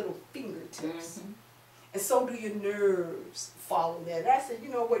your little fingertips. And so do your nerves follow that. And I said, you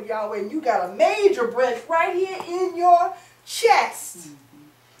know what, Yahweh, you got a major branch right here in your chest.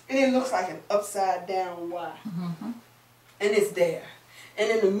 And it looks like an upside down Y. And it's there. And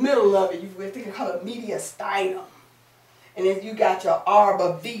in the middle of it, you can call it mediastinum. And then you got your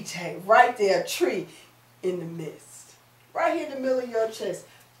arbor vitae, right there, a tree in the midst. Right here in the middle of your chest.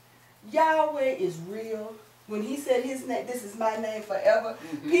 Yahweh is real. When he said his name, this is my name forever.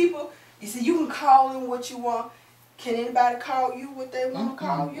 People, you see, you can call him what you want. Can anybody call you what they want to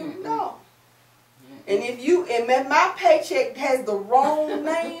call you? No. And if my paycheck has the wrong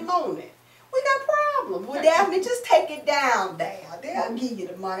name on it, we got problems. Well, Daphne, just take it down there. They'll give you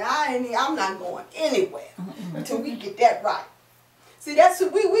the money. I'm not going anywhere until we get that right. See, that's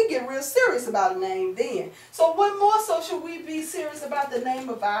we get real serious about a name then. So what more so should we be serious about the name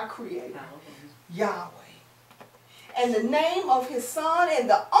of our Creator? Yahweh. And the name of his Son, and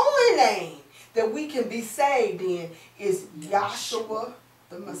the only name that we can be saved in, is Yahshua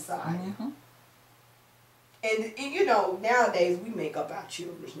the Messiah. And you know, nowadays we make up our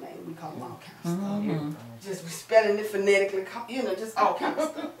children's name. We call them all kinds of stuff. Just spelling it phonetically, you know, just all kinds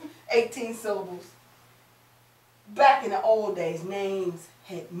of stuff. 18 syllables. Back in the old days, names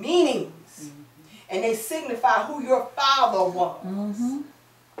had meanings. And they signify who your father was.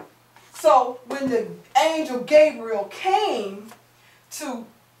 So when the angel Gabriel came to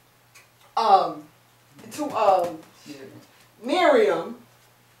Miriam,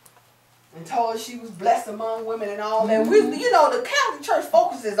 and told her she was blessed among women and all that. You know, the Catholic Church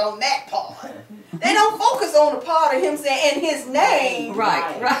focuses on that part. They don't focus on the part of him saying, in his name.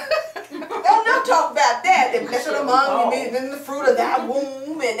 Right. They'll not talk about that. They're blessed among women and the fruit of thy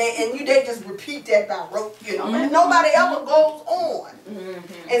womb. And they just repeat that by rote, you know. And nobody ever goes on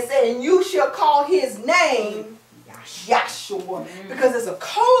and saying, you shall call his name Yahshua, because there's a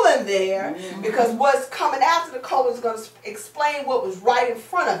colon there, because what's coming after the colon is going to explain what was right in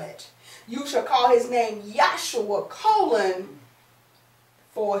front of it. You shall call his name Yahshua,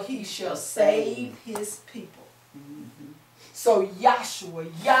 for he shall save his people. So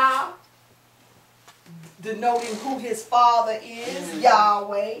Yahshua, Yah, denoting who his father is,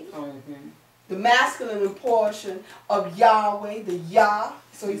 Yahweh. The masculine portion of Yahweh, the Yah.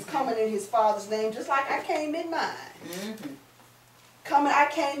 So he's coming in his father's name, just like I came in mine. I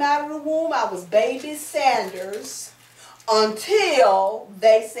came out of the womb, I was baby Sanders, until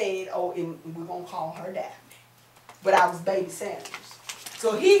they said, oh, and we're going to call her Daphne. But I was baby Sanders.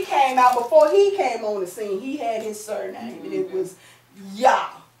 So he came out, before he came on the scene, he had his surname, and it was Yah.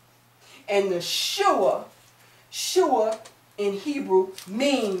 And the Shua in Hebrew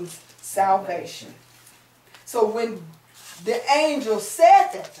means salvation. So when the angel said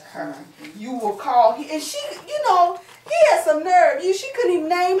that to her, you will call, and she, you know, he had some nerve. She couldn't even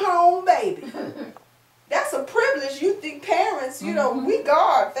name her own baby. That's a privilege. You think parents, you know, we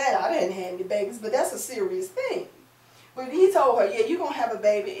guard that. I didn't have any babies, but that's a serious thing. But he told her, yeah, you're going to have a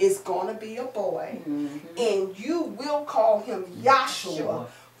baby. It's going to be a boy. And you will call him Yahshua,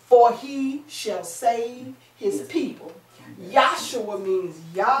 for he shall save his people. Yahshua means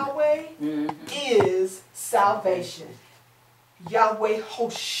Yahweh is salvation. Yahweh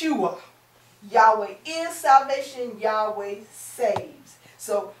Hoshua. Yahweh is salvation. Yahweh saves.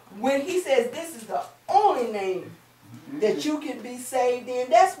 So when he says this is the only name that you can be saved in,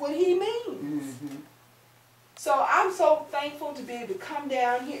 that's what he means. So I'm so thankful to be able to come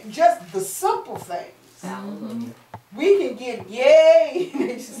down here. Just the simple things. We can get, yay,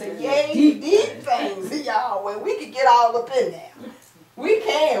 they used to say, yay, deep things, Yahweh. We can get all up in there. We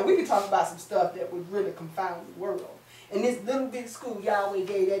can talk about some stuff that would really confound the world. In this little big school, Yahweh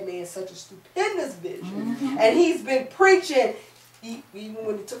gave that man such a stupendous vision. And he's been preaching, even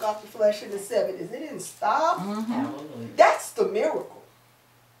when he took off the flesh in the 70s. It didn't stop. That's the miracle.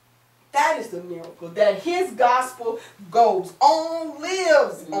 That is the miracle. That his gospel goes on,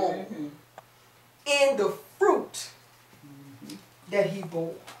 lives on, in the fruit that he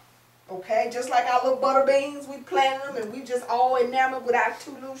bore. Okay? Just like our little butter beans, we planted them and we just all enamored with our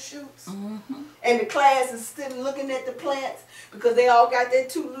 2 little shoots. And the class is still looking at the plants because they all got their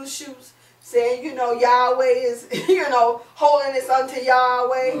 2 little shoots saying, you know, Yahweh is, you know, holiness unto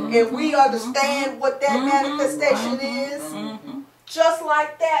Yahweh. And we understand what that manifestation is. Just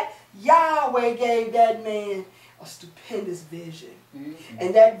like that, Yahweh gave that man a stupendous vision.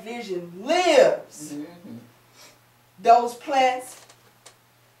 And that vision lives. Those plants,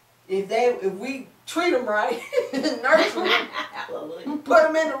 if we treat them right, nurture them, put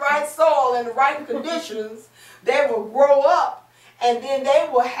them in the right soil and the right conditions, they will grow up, and then they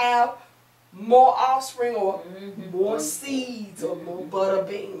will have more offspring or more seeds or more butter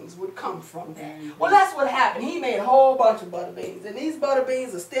beans would come from that. Well, that's what happened. He made a whole bunch of butter beans, and these butter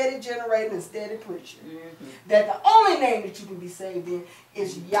beans are steady generating and steady preaching. That the only name that you can be saved in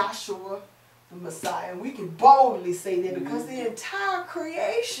is Yahshua the Messiah. And we can boldly say that because the entire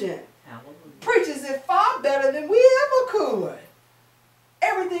creation preaches it far better than we ever could.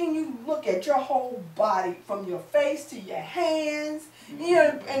 Everything you look at, your whole body, from your face to your hands. You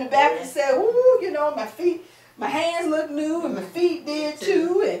know, and the Baptist said, ooh, you know, my feet, my hands look new and my feet did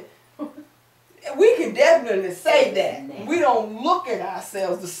too. And we can definitely say that. We don't look at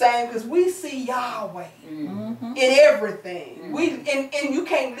ourselves the same because we see Yahweh in everything. And you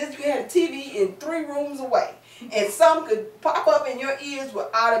can't listen, you had a TV in 3 rooms away. And some could pop up in your ears with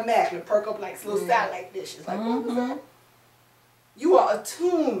automatically perk up like little satellite dishes. Like, what was that? You are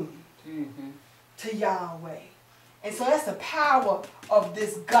attuned to Yahweh. And so that's the power of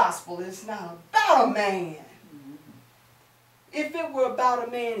this gospel. It's not about a man. If it were about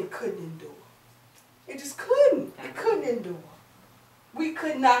a man, it couldn't endure. It just couldn't. It couldn't endure. We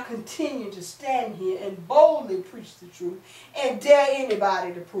could not continue to stand here and boldly preach the truth and dare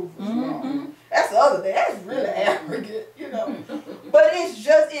anybody to prove us wrong. That's the other thing. That's really arrogant, you know. But it's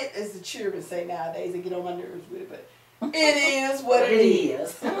just, as the children say nowadays, they get on my nerves with it, but it is what it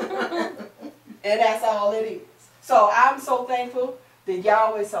is. And that's all it is. So I'm so thankful that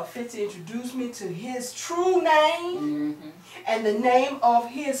Yahweh saw fit to introduce me to his true name and the name of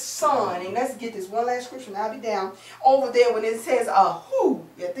his son. And let's get this one last scripture and I'll be down. Over there when it says who,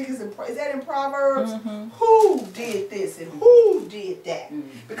 I think it's is that in Proverbs? Who did this and who did that?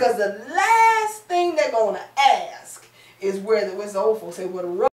 Because the last thing they're going to ask is where the old folks say, well, the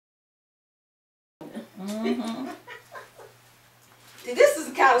road. This is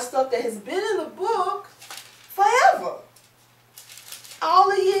the kind of stuff that has been in the book forever. All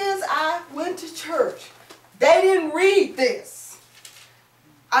the years I went to church, they didn't read this.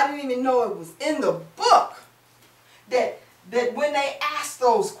 I didn't even know it was in the book. That when they asked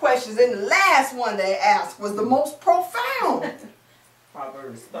those questions, and the last one they asked was the most profound.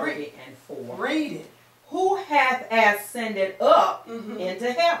 Proverbs 30:4. Read it. Who hath ascended up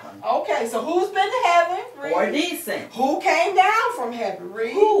into heaven? Okay, so who's been to heaven? Read. Or descended? Who came down from heaven?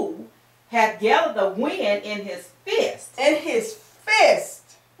 Read. Who hath gathered the wind in his fist? In his fist.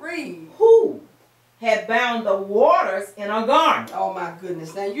 Read. Who hath bound the waters in a garment? Oh my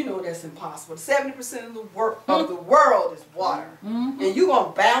goodness! Now you know that's impossible. 70% of the world is water, and you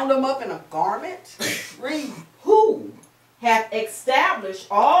gonna bound them up in a garment? Read. Who hath established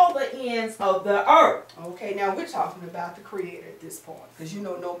all the ends of the earth? Okay, now we're talking about the Creator at this point, because you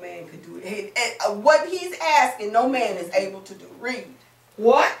know no man could do it. What he's asking, no man is able to do. Read.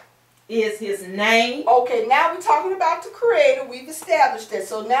 What is his name? Okay, now we're talking about the creator. We've established that.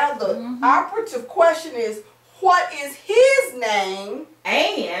 So now the operative question is, what is his name?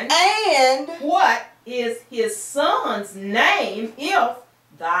 And what is his son's name, if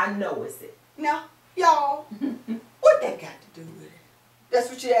thou knowest it? Now, y'all, what that got to do with it? That's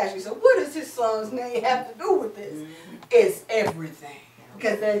what you ask me. So what does his son's name have to do with this? It's everything.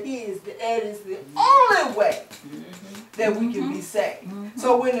 Because that is the only way that we can be saved.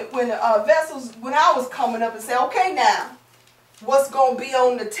 So when the vessels, when I was coming up and say, okay now, what's going to be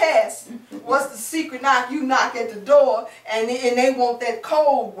on the test? What's the secret knock? You knock at the door and they want that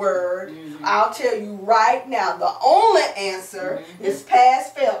code word. I'll tell you right now, the only answer is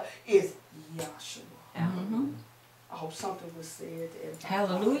pass fail is Yahshua. I hope something was said to everybody.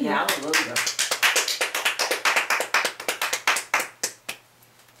 Hallelujah. Hallelujah.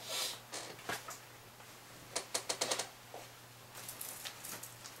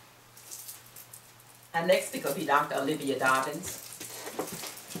 Our next speaker will be Dr. Olivia Dobbins.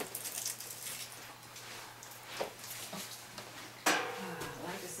 I'd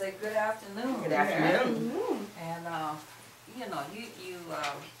like to say good afternoon. Good afternoon. And you know,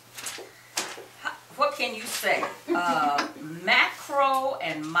 what can you say? Macro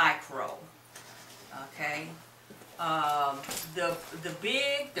and micro. Okay. The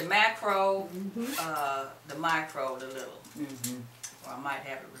big, the macro, the micro, the little. Or I might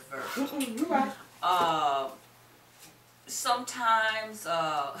have it reversed. You're right. Sometimes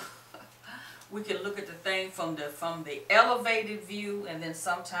we can look at the thing from the elevated view, and then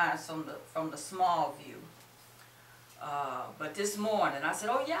sometimes from the small view. But this morning I said,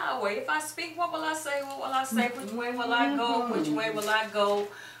 "Oh Yahweh, if I speak, what will I say? What will I say? Which way will I go? Which way will I go?"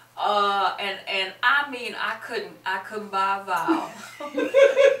 And I mean, I couldn't buy a vowel.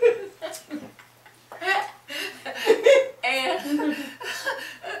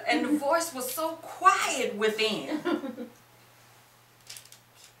 And the voice was so quiet within.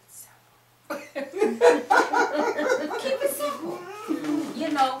 Keep it simple. You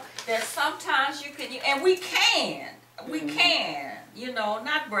know, that sometimes you can, and we can, you know,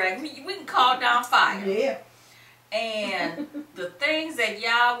 not brag. We can call down fire. Yeah. And the things that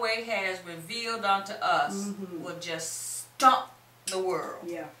Yahweh has revealed unto us will just stump the world.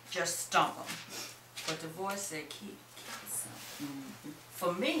 Yeah. Just stump them. But the voice said, keep it simple.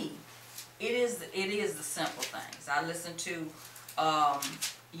 For me, it is the simple things. I listen to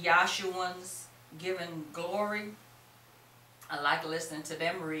Yahshuans giving glory. I like listening to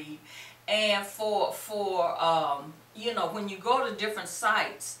them read. And for you know, when you go to different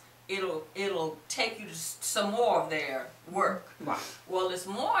sites, it'll take you to some more of their work. Right. Well, this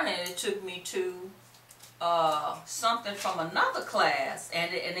morning it took me to something from another class,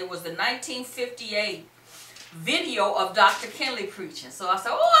 and it was the 1958 video of Dr. Kinley preaching. So I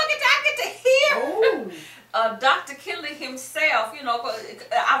said, oh, I get to hear Dr. Kinley himself. You know,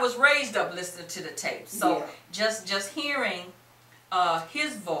 I was raised up listening to the tapes, so just hearing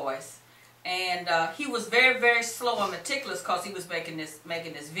his voice, and he was very, very slow and meticulous because he was making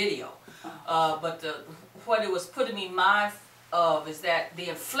this video. But what it was putting me in mind of is that the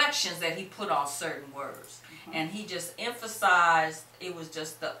inflections that he put on certain words. And he just emphasized, it was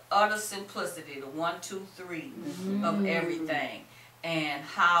just the utter simplicity, the 1, 2, 3 of everything. And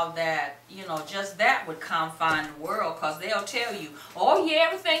how that, you know, just that would confine the world, because they'll tell you, oh yeah,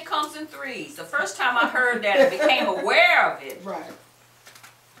 everything comes in threes. The first time I heard that and became aware of it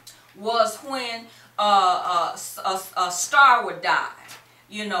was when a star would die.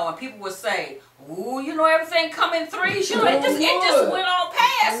 You know, and people would say, ooh, you know, everything come in threes. You know, it just went on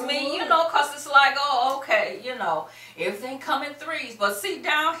past me, you know, because it's like, oh, okay, you know, everything come in threes. But see,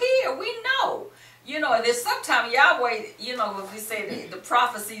 down here, we know, you know, and there's sometimes Yahweh, you know, when we say the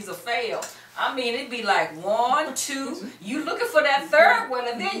prophecies will fail, I mean, it'd be like 1, 2, you looking for that third one,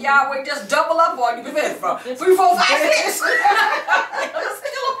 and then Yahweh just double up on you. 3, 4, 5, 6. Still a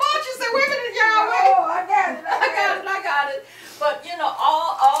bunch. You say, wait a minute, Yahweh. Oh, I got it. But you know,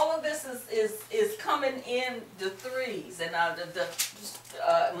 all of this is coming in the threes, and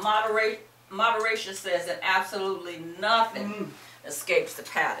moderation says that absolutely nothing escapes the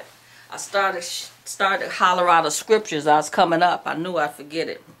pattern. I started to holler out of scriptures. I was coming up. I knew I'd forget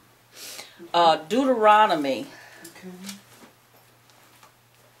it. Deuteronomy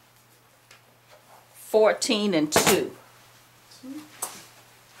 14:2.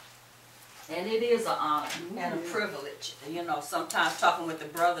 And it is an honor and a privilege. You know, sometimes talking with the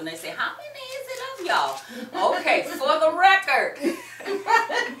brother and they say, how many is it of y'all? Okay, for the record.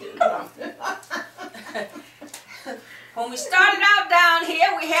 When we started out down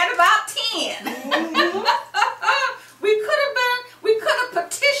here, we had about 10. We could have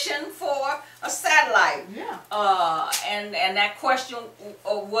petitioned for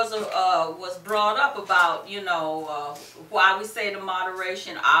was brought up about, you know, why we say the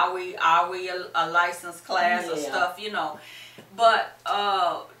moderation. Are we a licensed class or stuff, you know? But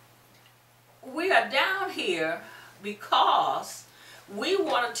we are down here because we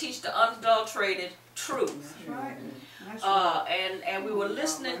want to teach the unadulterated truth. That's right. That's right. And we were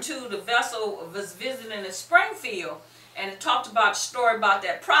listening to the vessel was visiting in Springfield, and it talked about the story about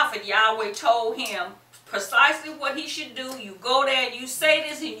that prophet. Yahweh told him precisely what he should do. You go there and you say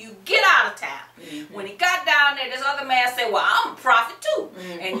this and you get out of town. When he got down there, this other man said, well, I'm a prophet too.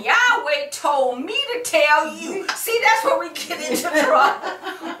 And Yahweh told me to tell you. See, that's where we get into trouble.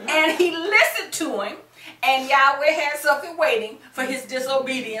 And he listened to him, and Yahweh had something waiting for his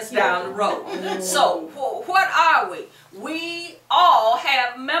disobedience down the road. So, what are we? We all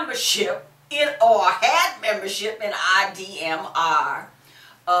have membership or had membership in IDMR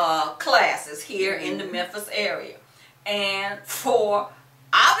classes here in the Memphis area. And for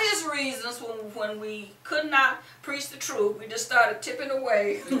obvious reasons, when we could not preach the truth, we just started tipping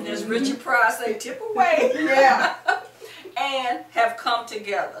away. As Richard Pryor say, tip away. Yeah. And have come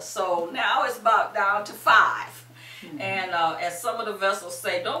together. So now it's about down to 5. And as some of the vessels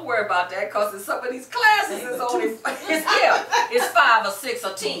say, don't worry about that, because in some of these classes it's 5 or 6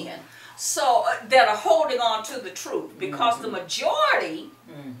 or 10. So that are holding on to the truth, because the majority,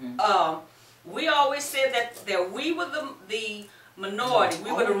 we always said that we were the minority,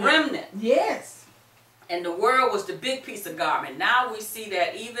 we were the remnant. Yes. And the world was the big piece of garment. Now we see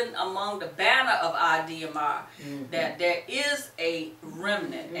that even among the banner of IDMR, that there is a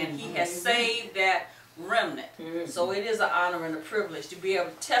remnant, and he has saved that remnant. So it is an honor and a privilege to be able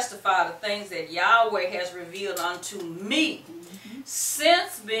to testify the things that Yahweh has revealed unto me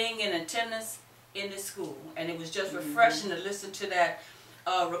since being in attendance in this school. And it was just refreshing to listen to that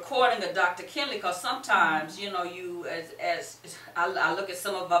recording of Dr. Kinley, because sometimes, you know, you as I look at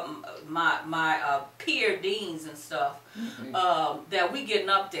some of my peer deans and stuff, that we getting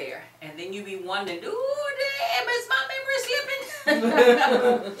up there, and then you be wondering, ooh, damn, is my memory slipping?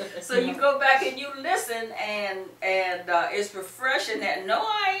 So you go back and you listen, and it's refreshing that no,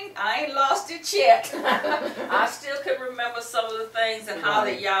 I ain't lost it yet. I still can remember some of the things and how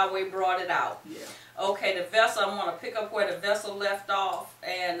that Yahweh brought it out. Yeah. Okay, the vessel, I want to pick up where the vessel left off,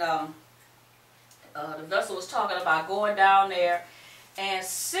 and the vessel was talking about going down there and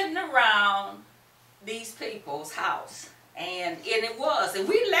sitting around these people's house, and it was, and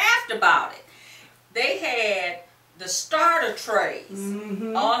we laughed about it. They had the starter trays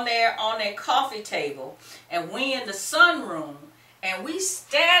on their coffee table, and we in the sunroom, and we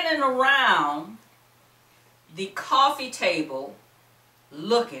standing around the coffee table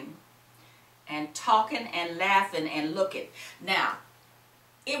looking and talking and laughing and looking. Now,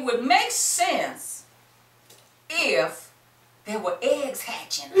 it would make sense if there were eggs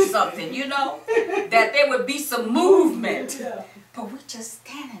hatching or something, you know, that there would be some movement. But we just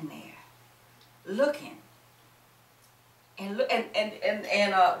standing there looking. And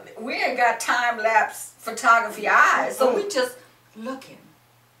we ain't got time-lapse photography eyes, so we just looking.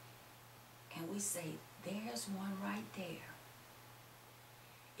 And we say, there's one right there.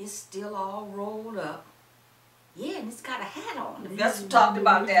 It's still all rolled up. Yeah, and it's got a hat on. The vessel talked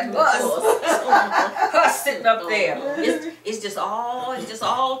about that bus. Us sitting up there. It's just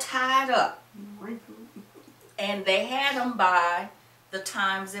all tied up. And they had them by the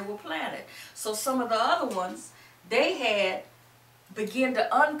times they were planted. So some of the other ones, they had begun to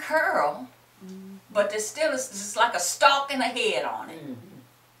uncurl, but there still is just like a stalk and a head on it.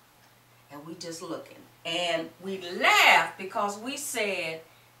 And we just looking. And we laughed because we said,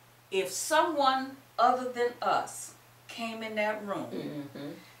 if someone other than us came in that room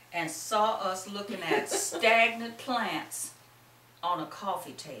and saw us looking at stagnant plants on a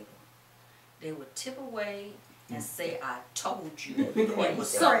coffee table, they would tip away and say, I told you there was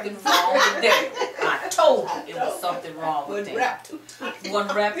something wrong with that. I told you there was something wrong with that. One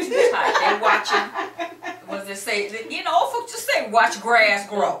wrap too tight. They watching, what does it say? You know, old folks just say, watch grass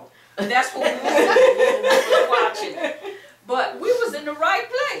grow. And that's what we were watching. But we was in the right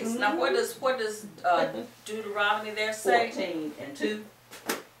place. Now what does Deuteronomy there say? 14:2.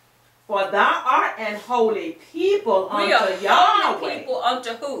 For thou art an holy people We unto are Yahweh. holy people unto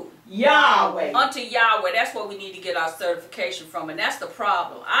who? Yahweh. Unto Yahweh. That's what we need to get our certification from, and that's the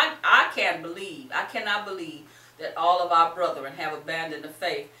problem. I cannot believe that all of our brethren have abandoned the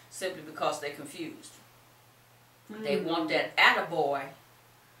faith simply because they're confused. They want that attaboy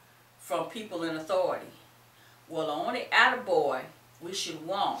from people in authority. Well, the only attaboy we should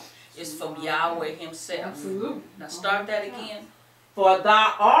want is from Yahweh himself. Absolutely. Now start that again. For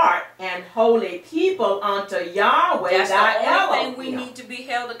thou art an holy people unto Yahweh That's thy the only Elohim. thing we need to be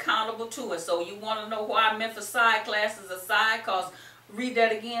held accountable to. And so you want to know why I meant for side classes aside? Because read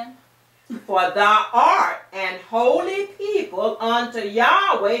that again. For thou art an holy people unto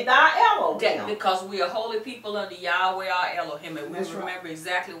Yahweh thy Elohim. Because we are holy people under Yahweh our Elohim, and we remember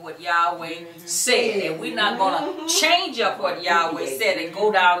exactly what Yahweh said, and we're not going to change up what Yahweh said and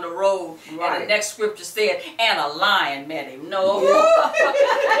go down the road and the next scripture said, and a lion met him. No.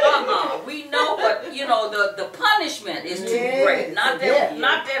 We know what, you know, the punishment is too great. Not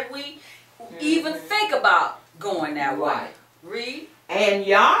that we even think about going that way. Read. And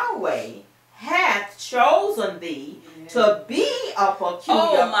Yahweh hath chosen thee to be a peculiar people.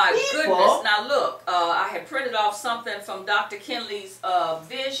 Oh my goodness. Now look, I had printed off something from Dr. Kinley's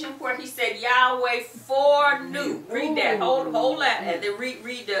vision where he said Yahweh foreknew. Read that. Hold that. And then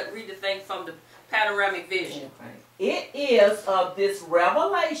read the thing from the Panoramic Vision. It is of this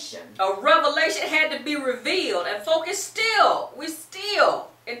revelation. A revelation had to be revealed. And folks,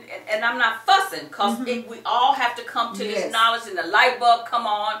 and I'm not fussing, because we all have to come to this knowledge, and the light bulb come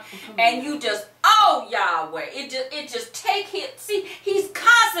on, and you just, oh Yahweh, it just take him. See, he's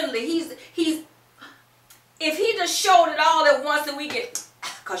constantly, he's if he just showed it all at once, and we get,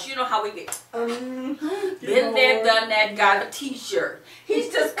 because you know how we get, been there, done that, got a t-shirt.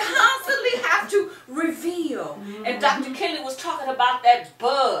 He's just constantly have to reveal. And Dr. Kinley was talking about that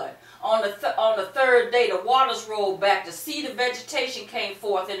bud. On the third day, the waters rolled back, the seed of vegetation came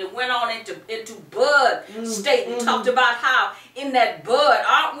forth, and it went on into bud state, and talked about how in that bud,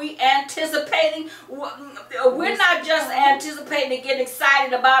 aren't we anticipating? We're not just anticipating and getting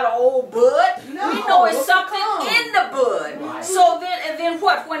excited about an old bud. No, we know it's something in the bud. Right. So then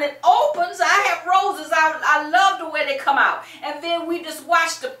what? When it opens, I have roses. I love the way they come out. And then we just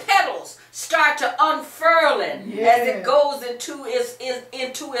watch the petals start to unfurling as it goes into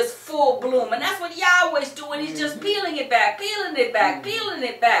its full bloom. And that's what Yahweh's doing. He's just peeling it back, peeling it back, peeling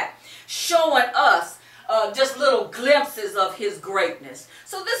it back, showing us just little glimpses of his greatness.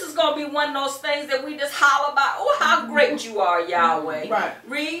 So this is going to be one of those things that we just holler about, oh, how great you are, Yahweh. Right.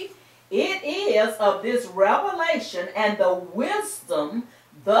 Read. It is of this revelation and the wisdom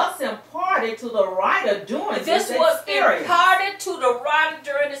thus imparted to the writer during this experience. Was imparted to the writer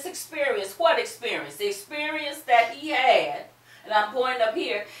during this experience. What experience? The experience that he had, and I'm pointing up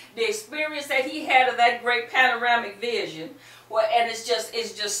here, the experience that he had of that great panoramic vision. Well, and it's just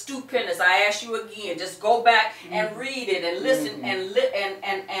stupendous. I ask you again, just go back and read it and listen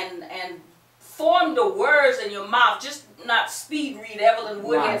and form the words in your mouth. Just not speed read. Evelyn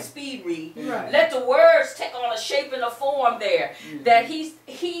Wood had speed read. Right. Let the words take on a shape and a form there. That he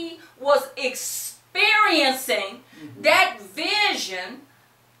was experiencing that vision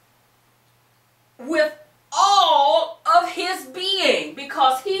with all of his being,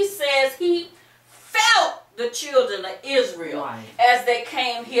 because he says he felt the children of Israel as they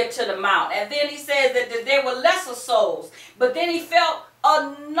came here to the mount. And then he says that there were lesser souls. But then he felt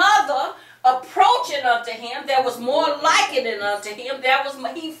another approaching unto him that was more likening unto him.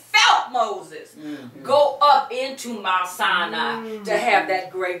 He felt Moses go up into Mount Sinai to have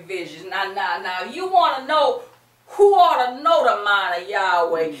that great vision. Now you want to know who ought to know the mind of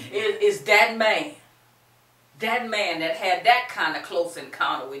Yahweh is that man. That man that had that kind of close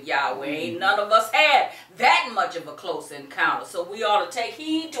encounter with Yahweh. Ain't none of us had that much of a close encounter. So we ought to take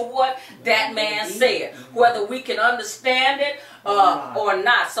heed to what that man said. Whether we can understand it or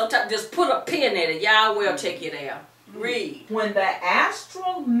not. Sometimes just put a pin in it. Yahweh will take you there. Read. When the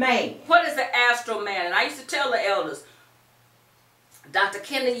astral man. What is the astral man? And I used to tell the elders, Dr.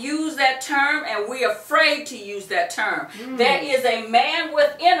 Kinley used that term, and we're afraid to use that term. There is a man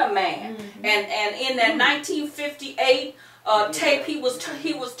within a man. And in that 1958 tape, he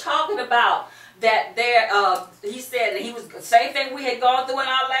was talking about that there, he said, and he was the same thing we had gone through in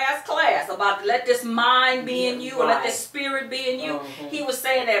our last class about let this mind be in you, or let this spirit be in you. He was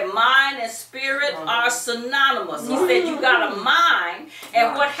saying that mind and spirit are synonymous. He said you got a mind,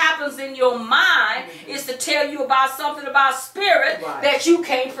 and what happens in your mind is to tell you about something about spirit that you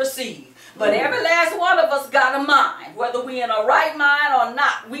can't perceive. But every last one of us got a mind. Whether we in a right mind or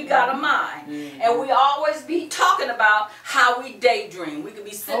not, we got a mind. And we always be talking about how we daydream. We could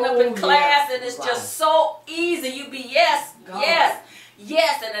be sitting up in class and it's just so easy. You be yes,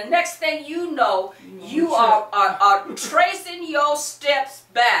 and the next thing you know, you are tracing your steps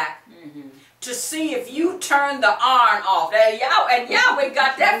back to see if you turn the iron off. And Yahweh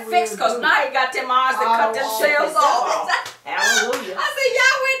got that fixed, because now he got them irons that cut themselves off. Hallelujah. I said,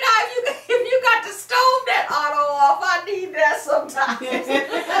 Yahweh, now if you got the stove that auto off, I need that sometimes.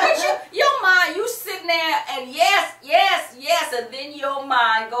 But your mind, you sitting there and yes, and then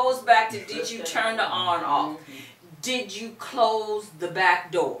Did you turn the on off? Did you close the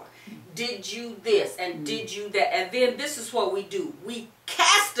back door? Did you this and did you that? And then this is what we do. We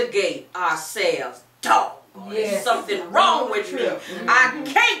castigate ourselves. Dog. There's something wrong with me. I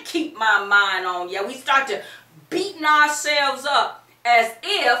can't keep my mind on. Yeah, we start to beating ourselves up as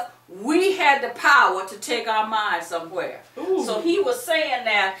if we had the power to take our mind somewhere. So he was saying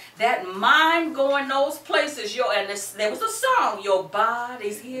that mind going those places, there was a song, your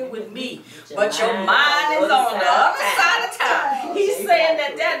body's here with me, but your mind is on the other side of town. He's saying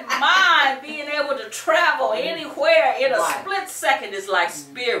that mind being able to travel anywhere in a split second is like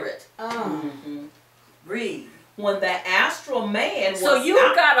spirit. Read. When the astral man was so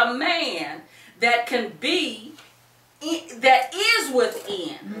you've got a man that can be, that is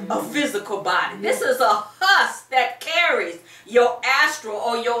within a physical body. This is a husk that carries your astral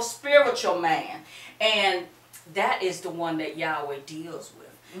or your spiritual man. And that is the one that Yahweh deals with.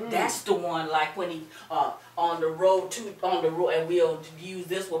 That's the one, like when he on the road, and we'll use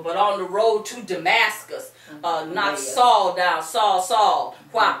this one, but on the road to Damascus, knocked Saul down, Saul,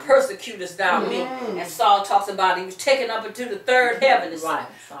 why persecutest thou me? And Saul talks about he was taken up into the third heaven.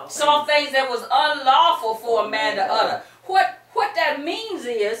 Saw things that was unlawful for a man to utter. What that means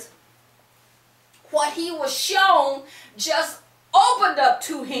is, what he was shown just opened up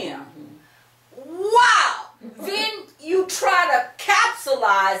to him. Wow! Then you try to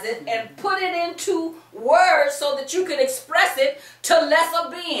capsulize it and put it into words so that you can express it to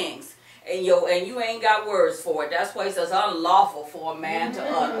lesser beings. And you ain't got words for it. That's why he says unlawful for a man to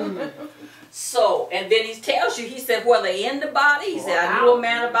utter. So, and then he tells you, he said, whether in the body, he said, I knew a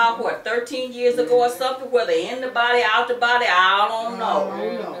man about, what, 13 years ago or something, whether in the body, out the body, I don't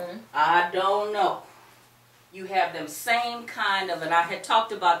know. I don't know. You have them same kind of, and I had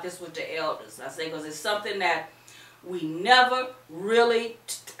talked about this with the elders. I say, because it's something that we never really,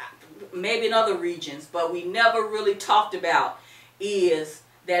 maybe in other regions, but we never really talked about, is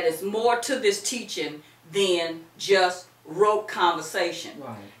that it's more to this teaching than just rote conversation.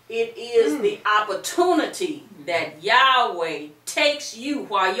 It is the opportunity that Yahweh takes you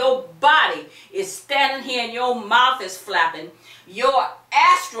while your body is standing here and your mouth is flapping. Your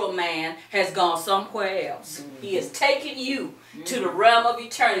astral man has gone somewhere else. He has taken you to the realm of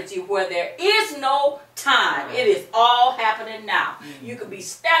eternity where there is no time. It is all happening now. You could be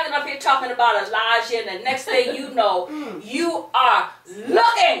standing up here talking about Elijah, and the next thing you know, you are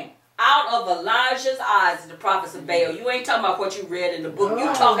looking out of Elijah's eyes, the prophets of Baal. You ain't talking about what you read in the book.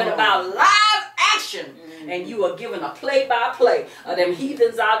 You're talking about live action. And you are given a play-by-play of them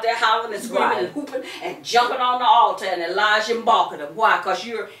heathens out there howling and screaming and hooping and jumping on the altar, and Elijah balking them. Why? Because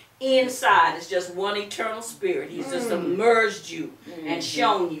you're inside. It's just one eternal spirit. He's just immersed you and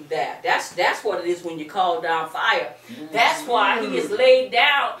shown you that. That's what it is when you call down fire. That's why he has laid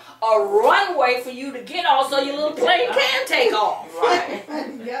down a runway for you to get on so your little plane can take off.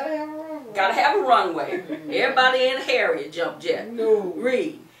 You gotta have a runway. Gotta have a runway. Everybody ain't a Harrier jump jet. No.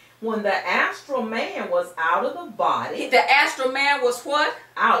 Read. When the astral man was out of the body. The astral man was what?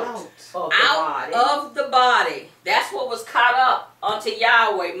 Out of the body. Out of the body. That's what was caught up unto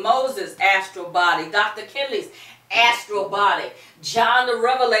Yahweh. Moses' astral body. Dr. Kinley's astral body. John the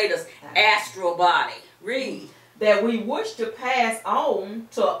Revelator's astral body. Read. That we wish to pass on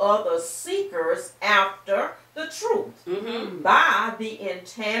to other seekers after the truth by the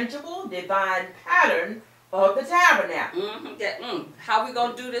intangible divine pattern of the tabernacle. How we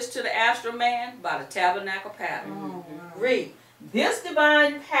going to do this to the astral man? By the tabernacle pattern. Read. This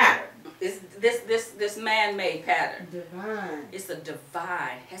divine pattern. This man-made pattern. Divine. It's a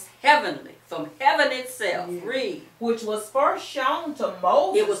divine. It's heavenly. From heaven itself. Read. Which was first shown to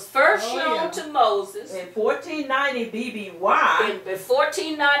Moses. It was first shown to Moses. In 1490 BBY. In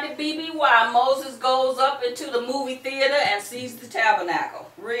 1490 BBY, Moses goes up into the movie theater and sees the tabernacle.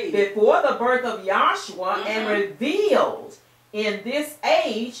 Read. Before the birth of Yahshua and revealed in this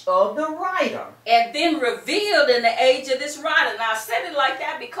age of the writer. And then revealed in the age of this writer. Now I said it like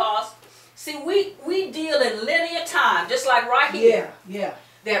that because, see, we deal in linear time, just like right here.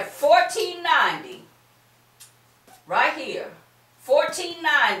 That 1490, right here,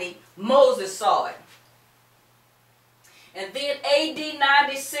 1490, Moses saw it. And then AD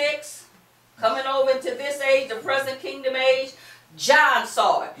 96, coming over into this age, the present kingdom age, John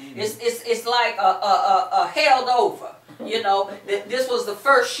saw it. It's like a held over. You know, this was the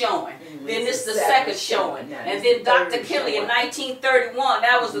first showing. Then this is the second showing. And then Dr. Kinley in 1931,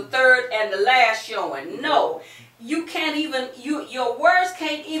 that was the third and the last showing. No, you can't even, your words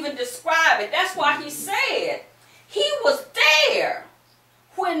can't even describe it. That's why he said he was there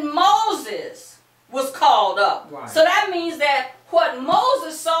when Moses was called up. So that means that what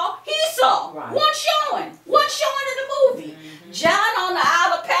Moses saw, he saw. Right. One showing in the movie. John on the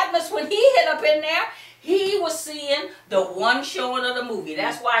Isle of Patmos, when he hit up in there, he was seeing the one showing of the movie.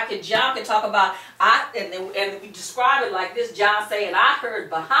 That's why John can talk about, and we describe it like this. John saying, I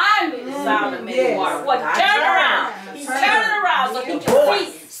heard behind me the sound of many waters. What? Turn around. He's turning around so he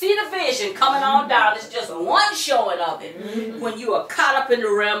can see the vision coming on down. It's just one showing of it when you are caught up in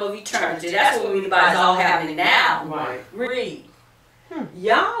the realm of eternity. That's what we mean by it's all happening now. Right. Read.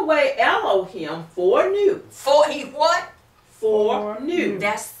 Yahweh Elohim foreknew. He what? Foreknew.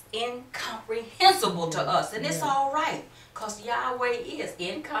 That's incomprehensible to us, and it's all right, because Yahweh is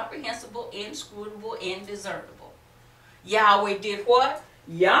incomprehensible, inscrutable, indiscernible. Yahweh did what?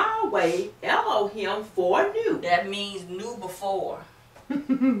 Yahweh Elohim foreknew. That means knew before.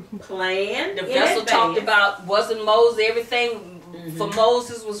 Planned. The vessel talked about, wasn't Moses, everything for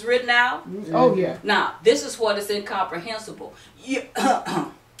Moses was written out? Oh yeah. Now, this is what is incomprehensible. Yeah.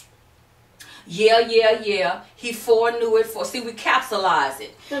 He foreknew it for. See, we capsulize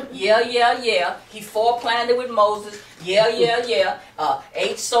it. Yeah. He foreplanned it with Moses. Yeah.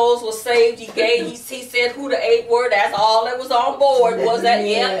 8 souls were saved. He said who the 8 were. That's all that was on board. Was that?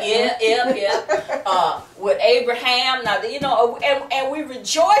 Yeah. With Abraham. Now, you know, and we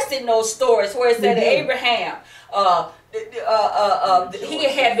rejoiced in those stories where it said Abraham. He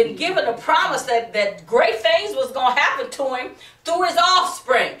had been given a promise that great things was going to happen to him through his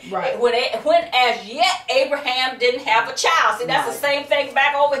offspring. Right. When as yet Abraham didn't have a child. See, that's the same thing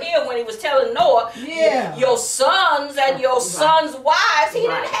back over here when he was telling Noah, your sons and your sons' wives. He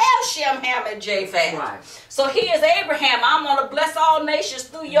didn't have Shem, Ham, and Japheth. Right. So here's Abraham. I'm going to bless all nations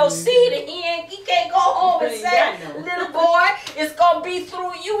through your seed. And he can't go home and say, little boy, it's going to be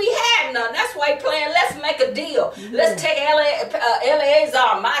through you. He had none. That's why he playing, let's make a deal. Let's take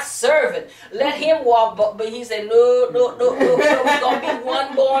Eleazar, my servant. Let him walk. But he said, no. We're going to be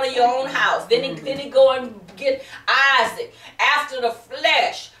one born in your own house. Then he go and get Isaac after the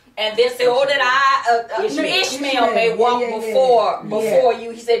flesh. And then say, that Ishmael may walk before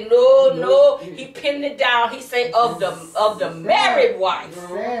you. He said, no. He pinned it down. He said, of the married wife.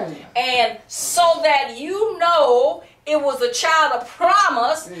 And so that you know it was a child of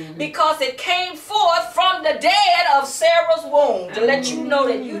promise because it came forth from the dead of Sarah's womb. To let you know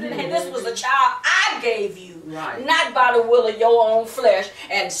that you didn't have, this was a child I gave you. Right. Not by the will of your own flesh,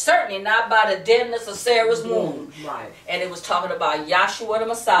 and certainly not by the deadness of Sarah's womb. Right. And it was talking about Yahshua the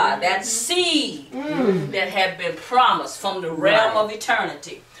Messiah, that seed that had been promised from the realm of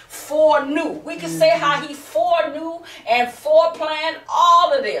eternity. Foreknew. We can say how he foreknew and foreplanned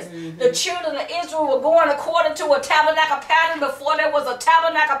all of this. The children of Israel were going according to a tabernacle pattern before there was a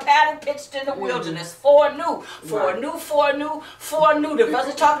tabernacle pattern pitched in the wilderness. Foreknew. The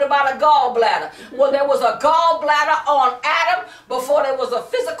verse talking about a gallbladder. Well, there was a gallbladder on Adam before there was a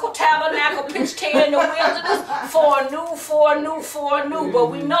physical tabernacle pitched here in the wilderness. Foreknew.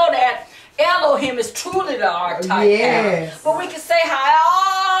 But we know that Elohim is truly the archetype pattern. But we can say how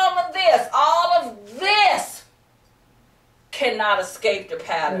all of this cannot escape the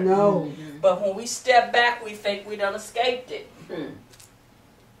pattern. No. But when we step back, we think we done escaped it.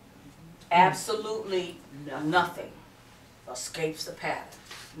 Absolutely nothing escapes the pattern.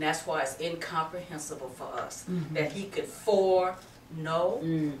 And that's why it's incomprehensible for us that he could foreknow.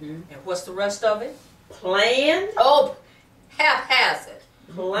 And what's the rest of it? Planned. Oh, haphazard.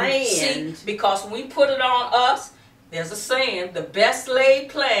 Planned. See, because when we put it on us, there's a saying, the best laid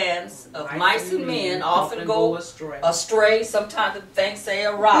plans of mice and men often go astray. Sometimes the things say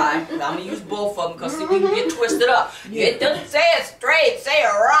awry. I'm going to use both of them because we can get twisted up. It doesn't say straight, say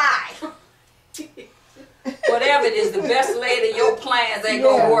awry. Whatever it is, the best laid of your plans ain't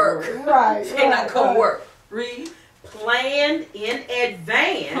going to work. They're not going to work. Read. Planned in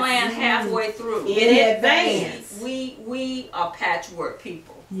advance. Planned halfway through. In advance. We are patchwork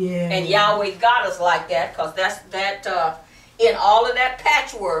people. Yeah. And Yahweh got us like that because in all of that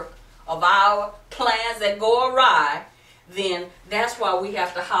patchwork of our plans that go awry, then that's why we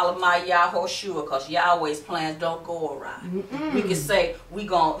have to holler my Yahoshua, because Yahweh's plans don't go awry. We can say,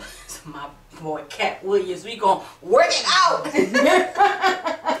 my boy Cat Williams, we going to work it out.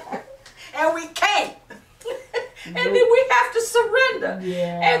 And we can't. And then we have to surrender.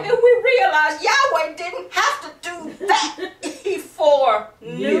 And then we realize Yahweh didn't have to do that. He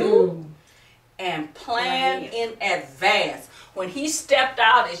foreknew and planned in advance. When he stepped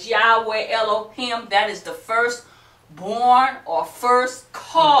out as Yahweh Elohim, that is the first born or first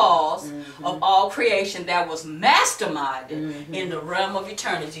cause of all creation that was masterminded in the realm of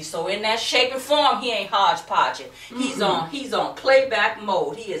eternity. So in that shape and form, he ain't hodgepodging. He's on playback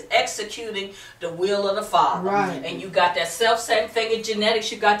mode. He is executing the will of the Father. Right. And you got that self-same thing in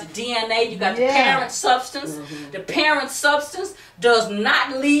genetics. You got the DNA. You got the parent substance. The parent substance does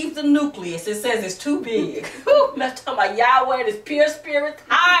not leave the nucleus. It says it's too big. Let's talk about Yahweh, this pure spirit,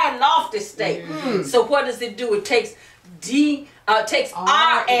 high and lofty state. So what does it do? It takes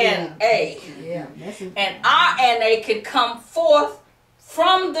RNA. And RNA can come forth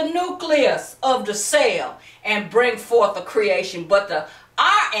from the nucleus of the cell and bring forth a creation. But the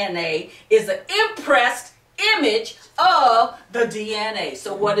RNA is an impressed image of the DNA.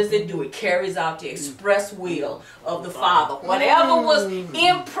 So what does it do? It carries out the express will of the Father. Whatever was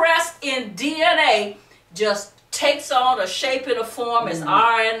impressed in DNA just takes on a shape and a form as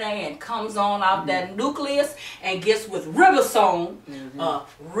RNA and comes on out that nucleus and gets with ribosome,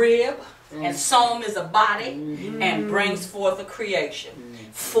 rib, and some is a body, and brings forth a creation.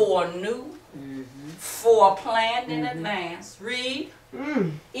 Foreknew, foreplanned in advance. Read.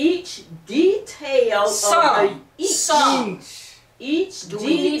 Each detail of each Do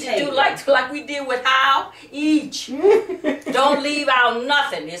we need to do like we did with how? Each. Don't leave out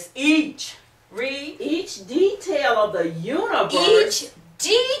nothing. It's each. Read. Each detail of the universe. Each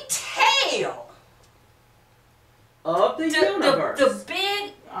detail of the universe. The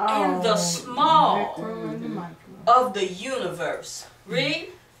big and the small of the universe.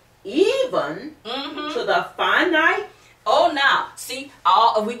 Read. Even to the finite. Oh, now, see,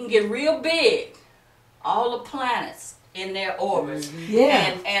 we can get real big. All the planets in their orbits.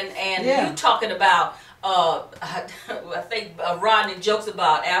 And you talking about, I think Rodney jokes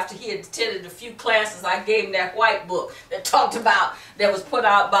about after he had attended a few classes, I gave him that white book that talked about, that was put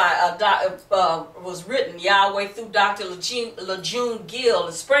out by, was written, Yahweh through Dr. LeJune Gill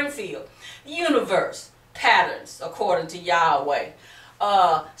in Springfield. Universe patterns according to Yahweh.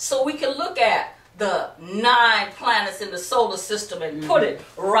 So we can look at the 9 planets in the solar system and put it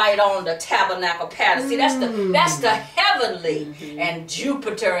right on the tabernacle pattern. See, that's the heavenly, and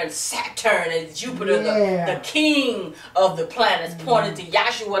Jupiter and Saturn, and Jupiter, the king of the planets, pointed to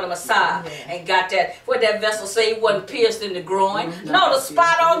Yahshua the Messiah, and got that, what that vessel say, he wasn't pierced in the groin. No, the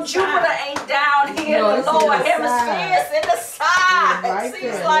spot on Jupiter ain't down here in the lower hemisphere, it's in the side. See,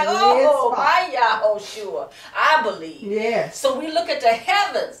 it's like, oh, my Yahushua, I believe. Yes. So we look at the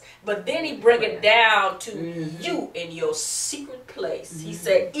heavens, but then he bring it down to you in your secret place. He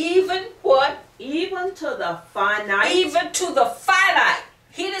said, even what? Even to the finite. Even to the finite.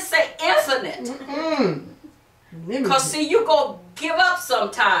 He didn't say infinite. Because see, you going to give up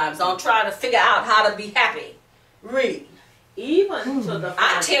sometimes on trying to figure out how to be happy. Read. Even to the finite.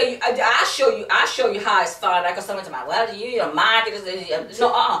 I tell you, I show you how it's finite. Because somebody's like, well, your mind is,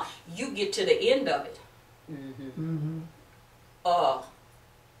 no, you get to the end of it.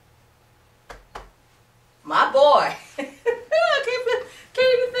 My boy, I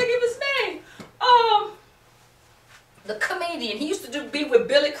can't even think of his name. The comedian, he used to be with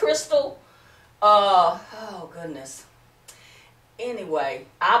Billy Crystal. Oh goodness. Anyway,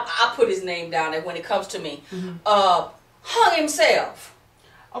 I put his name down there when it comes to me. Hung himself.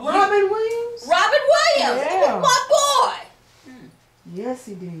 Robin Williams? Robin Williams. He was my boy. Yes,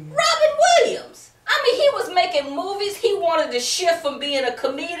 he did. Robin Williams. I mean, he was making movies. He wanted to shift from being a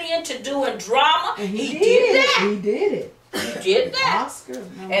comedian to doing drama. And he did that. He did it. He did that. Oscar.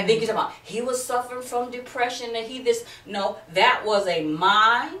 No. And then you're talking about, he was suffering from depression and he this. No, that was a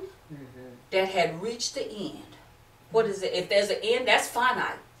mind that had reached the end. What is it? If there's an end, that's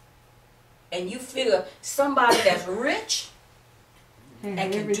finite. And you figure somebody that's rich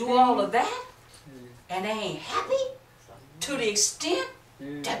and can do all of that and they ain't happy to the extent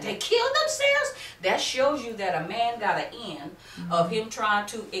that they kill themselves, that shows you that a man got an end of him trying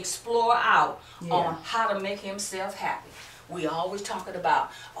to explore out on how to make himself happy. We always talking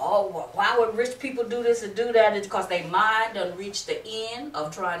about, oh, why would rich people do this and do that? It's because their mind done reached the end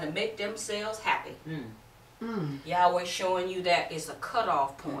of trying to make themselves happy. Yahweh showing you that is a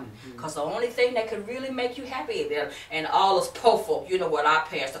cutoff point. Because the only thing that could really make you happy is there. And all us poor folk, you know what our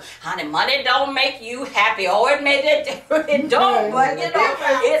parents do. Honey, money don't make you happy. Oh, it made it, it don't, but you know,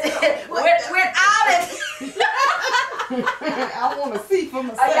 without it. I want to see for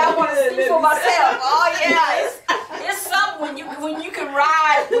myself. I want to see for myself. Oh, yeah, it's something when you can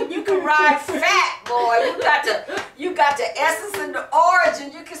ride fat, boy, you got the essence and the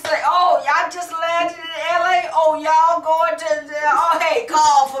origin. You can say, oh, y'all just landed in LA. Oh, y'all going to oh, hey,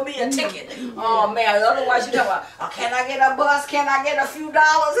 call for me a ticket. Oh man, otherwise you talk about, oh, can I get a bus? Can I get a few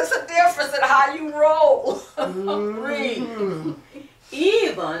dollars? It's a difference in how you roll. Read.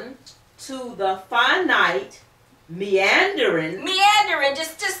 Even to the finite meandering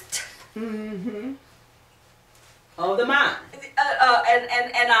just of the mind.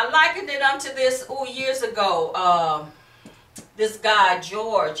 And I likened it unto this years ago. This guy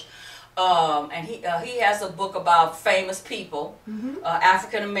George, and he has a book about famous people,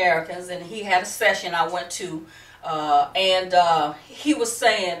 African Americans, and he had a session I went to, and he was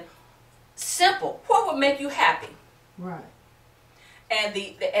saying, simple, what would make you happy? Right. And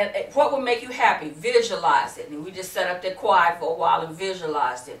what would make you happy? Visualize it. And we just sat up there quiet for a while and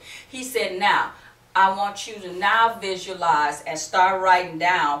visualized it. He said, now, I want you to now visualize and start writing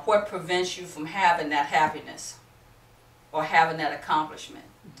down what prevents you from having that happiness or having that accomplishment.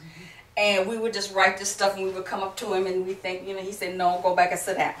 And we would just write this stuff, and we would come up to him and we think, he said, no, go back and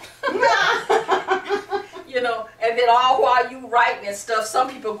sit down. And then all while you writing and stuff, some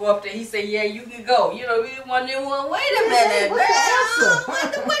people go up there, he said, yeah, you can go. We wonder, well, wait a minute. What's the answer?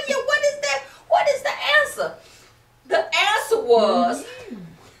 What is that? What is the answer? The answer was,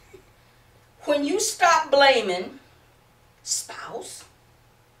 when you stop blaming spouse,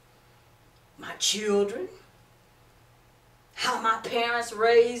 my children, how my parents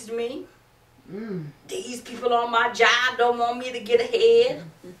raised me, these people on my job don't want me to get ahead.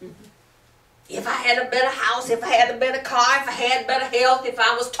 If I had a better house, if I had a better car, if I had better health, if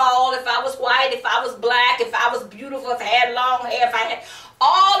I was tall, if I was white, if I was black, if I was beautiful, if I had long hair, if I had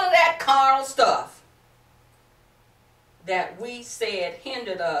all of that carnal stuff that we said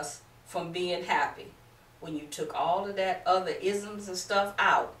hindered us from being happy. When you took all of that other isms and stuff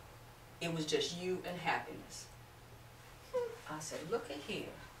out, it was just you and happiness. I said, look at here.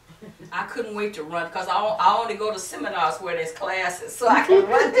 I couldn't wait to run, because I only go to seminars where there's classes, so I can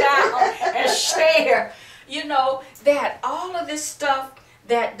run down and share, that all of this stuff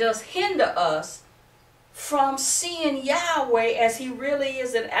that does hinder us from seeing Yahweh as he really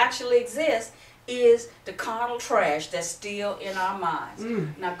is and actually exists is the carnal trash that's still in our minds.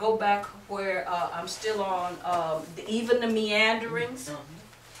 Now go back where I'm still on, even the meanderings.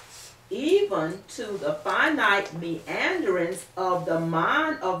 Even to the finite meanderings of the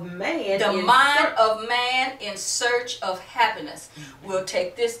mind of man. The mind of man in search of happiness. We'll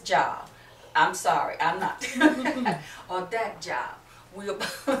take this job. I'm sorry, I'm not. Or that job.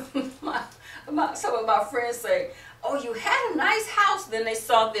 Some of my friends say, oh, you had a nice house. Then they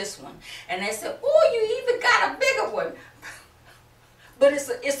saw this one. And they said, oh, you even got a bigger one. But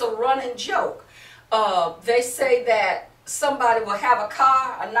it's a running joke. They say that somebody will have a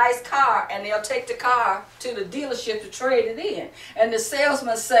nice car, and they'll take the car to the dealership to trade it in. And the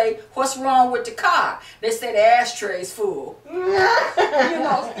salesman say, what's wrong with the car? They say the ashtray's full.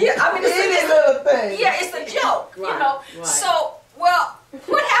 It's a joke, Right. So, well,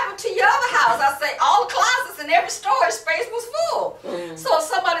 what happened to your other house? I say, all the closets in every storage space was full. So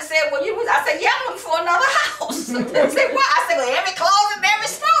somebody said, well, I said, yeah, I'm looking for another house. They said, why? I said, well, every closet in every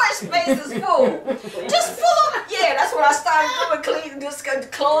storage space is full. Just full of, that's what I started doing, just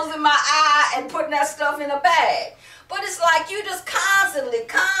closing my eye and putting that stuff in a bag. But it's like you just constantly,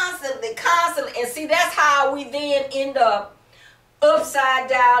 and see, that's how we then end up upside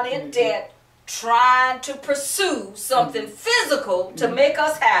down in debt, trying to pursue something physical to make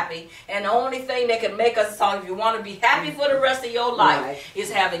us happy, and the only thing that can make us, if you want to be happy for the rest of your life, is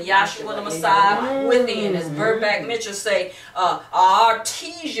having Yahshua the Messiah within. As Burback Mitchell say, an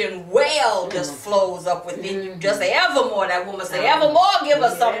artesian well just flows up within you, just evermore. That woman say, evermore give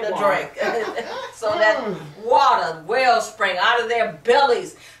us something to drink. So that water, wellspring, out of their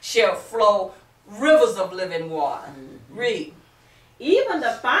bellies shall flow rivers of living water. Read. Even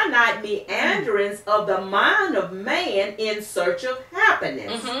the finite meanderings of the mind of man in search of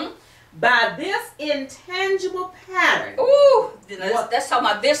happiness. By this intangible pattern. Ooh, that's talking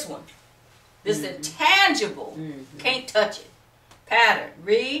about this one. This intangible, can't touch it. Pattern.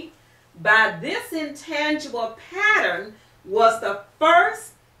 Read. By this intangible pattern was the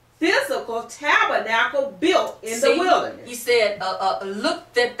first physical tabernacle built in the wilderness. He said,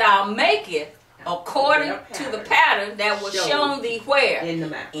 look that thou maketh according to the pattern that was shown thee where? In the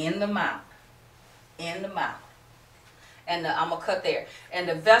mouth. In the mouth. In the mouth. And I'm going to cut there. And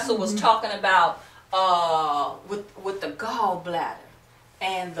the vessel was talking about with the gallbladder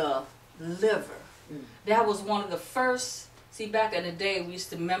and the liver. That was one of the first See, back in the day, we used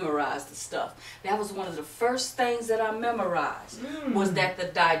to memorize the stuff. That was one of the first things that I memorized, was that the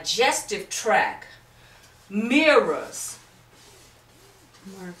digestive tract mirrors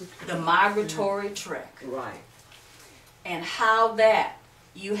the migratory tract. Right. And how that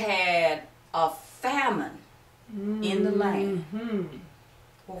you had a famine in the land.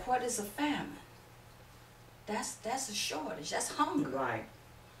 Well, what is a famine? That's a shortage. That's hunger. Right.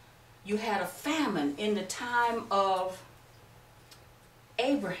 You had a famine in the time of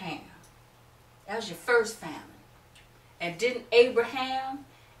Abraham. That was your first famine. And didn't Abraham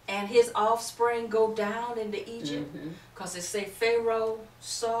and his offspring go down into Egypt? Because they say Pharaoh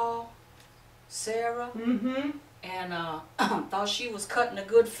saw Sarah and thought she was cutting a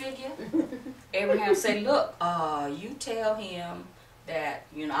good figure. Abraham said, look, you tell him that,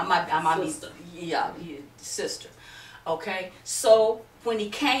 you know, I might be, yeah, sister. Okay, so when he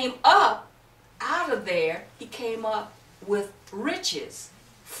came up out of there, he came up with riches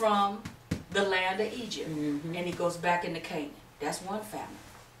from the land of Egypt. And he goes back into Canaan. That's one famine.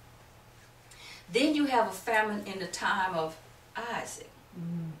 Then you have a famine in the time of Isaac.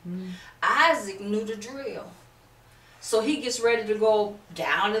 Isaac knew the drill. So he gets ready to go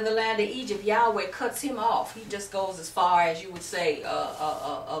down in the land of Egypt. Yahweh cuts him off. He just goes as far as, you would say,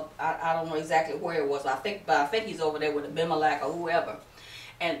 I don't know exactly where it was. But I think he's over there with Abimelech or whoever.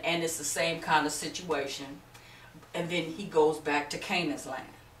 And it's the same kind of situation. And then he goes back to Canaan's land.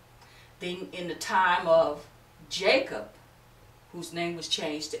 Then in the time of Jacob, whose name was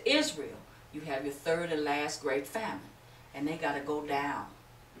changed to Israel, you have your third and last great famine. And they got to go down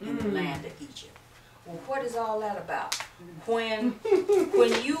in the land of Egypt. Well, what is all that about? When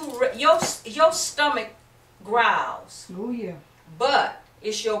your stomach growls. Oh yeah. But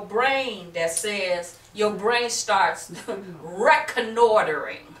it's your brain that says, your brain starts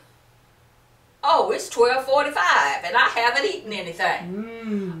reconnoitering. Oh, it's 12:45 and I haven't eaten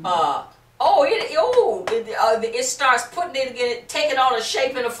anything. It starts putting it again, taking on a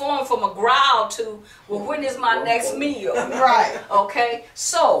shape and a form from a growl to, well, when is my next meal? Right. Okay,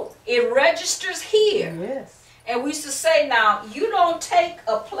 so it registers here. Yes. And we used to say, now, you don't take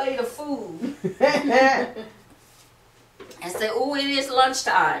a plate of food and say, oh, it is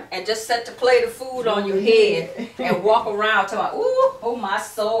lunchtime, and just set the plate of food on your head and walk around talking, oh, my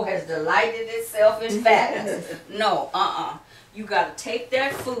soul has delighted itself in fatness. No, you got to take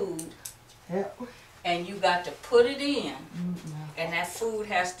that food and you got to put it in. And that food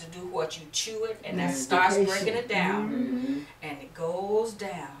has to do what you chew it, and that starts breaking it down. And it goes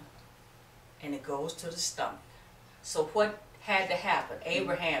down, and it goes to the stomach. So what had to happen?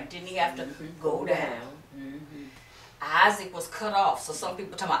 Abraham, didn't he have to go down? Isaac was cut off. So some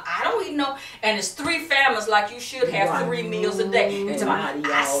people talking about, I don't eat no, and it's 3 famines, like you should have 3 meals a day. They're talking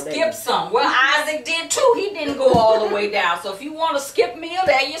about, I skipped some. Well, Isaac did too. He didn't go all the way down. So if you want to skip meal,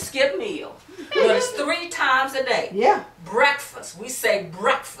 there you skip meal. But it's 3 times a day. Yeah. Breakfast. We say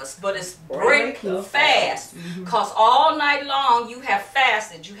breakfast, but it's break fast. Because all night long you have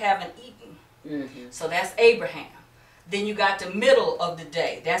fasted. You haven't eaten. So that's Abraham. Then you got the middle of the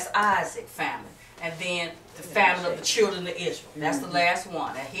day. That's Isaac famine. And then the famine of the children of Israel. That's the last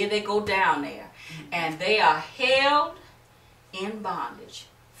one. And here they go down there. And they are held in bondage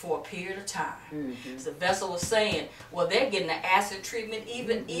for a period of time. So the vessel was saying, well, they're getting the acid treatment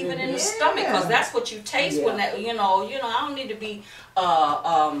even in the stomach, because that's what you taste when that, you know, I don't need to be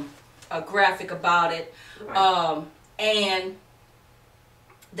graphic about it. And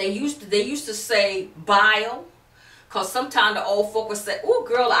they used to say bile. Because sometimes the old folk would say, oh,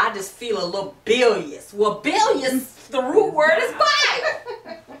 girl, I just feel a little bilious. Well, bilious, the root word is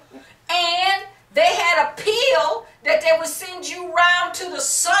bile. And they had a pill that they would send you round to the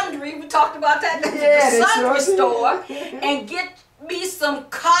sundry. We talked about that. The sundry store. And get me some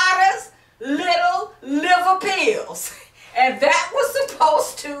Carter's little liver pills. And that was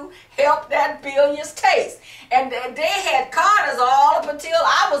supposed to help that bilious taste. And they had Carters all up until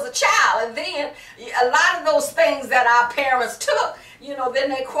I was a child. And then a lot of those things that our parents took, then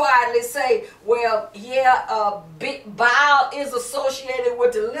they quietly say, well, yeah, bile is associated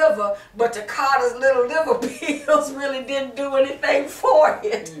with the liver, but the Carter's little liver pills really didn't do anything for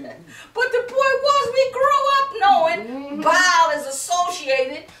it. But the point was, we grew up knowing bile is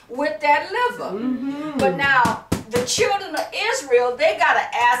associated with that liver. But now, the children of Israel, they got an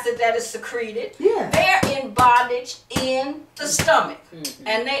acid that is secreted. They're in bondage in the stomach.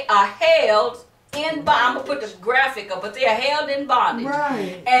 And they are held in bondage. I'm going to put the graphic up, but they are held in bondage.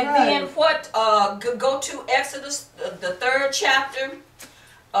 Then what, go to Exodus, the 3rd chapter.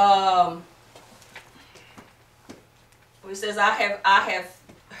 It says, I have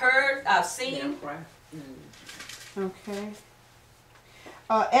heard, I've seen. Okay.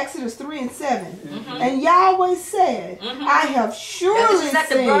 Exodus 3 and 7. And Yahweh said, I have surely This is at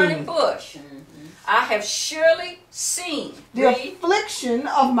the burning bush. I have surely seen the affliction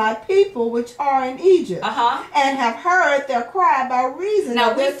of my people which are in Egypt, and have heard their cry by reason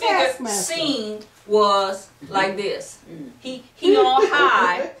of their taskmasters. Seen was like this. He on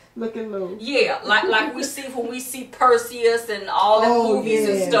high. Looking low. Yeah, like we see when we see Perseus and all the movies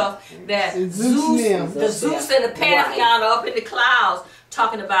and stuff, that Zeus and the Pantheon are up in the clouds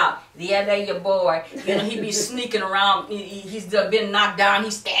talking about, yeah, there your boy. You know, he be sneaking around. He's been knocked down.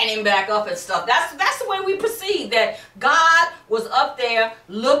 He's standing back up and stuff. That's the way we perceive that God was up there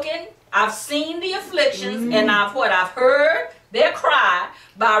looking. I've seen the afflictions, and I've heard their cry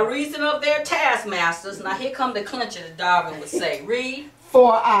by reason of their taskmasters. Now here come the clincher that Darwin would say. Read.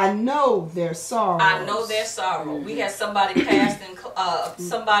 For I know their sorrow. I know their sorrow. We had somebody passed in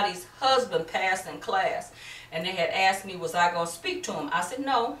somebody's husband passed in class, and they had asked me, was I going to speak to him? I said,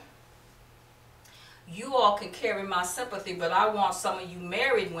 no. You all can carry my sympathy, but I want some of you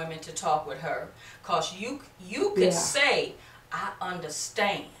married women to talk with her, because you can say, I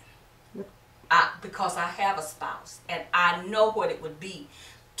understand. Because I have a spouse, and I know what it would be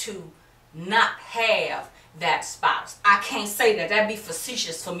to not have that spouse. I can't say that. That'd be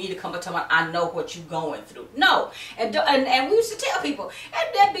facetious for me to come up to I know what you're going through. No. And we used to tell people,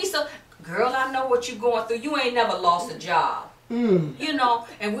 that'd be so, girl, I know what you're going through. You ain't never lost a job. You know,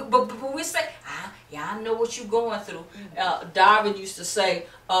 and but we say, yeah, I know what you're going through. Darwin used to say,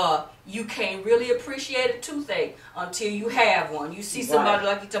 you can't really appreciate a toothache until you have one. You see somebody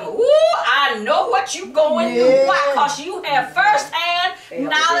like you tell me, ooh, I know what you're going through. Why? Because you have first-hand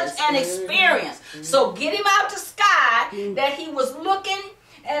knowledge and experience. So get him out the sky that he was looking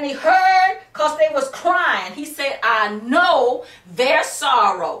and he heard, because they was crying. He said, I know their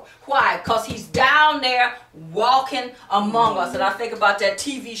sorrow. Why? Because he's down there walking among us. And I think about that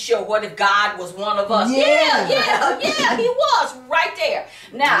TV show, What If God Was One of Us? Yeah, he was right there.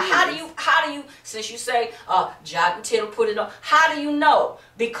 Now, how do you, since you say, Jot and Tittle put it on, how do you know?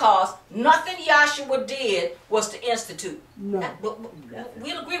 Because nothing Yahshua did was to institute. No.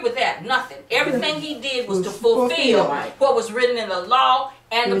 We'll agree with that. Nothing. Everything he did was to fulfill what was written in the law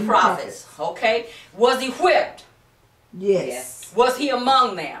and the prophets. Okay? Was he whipped? Yes. Was he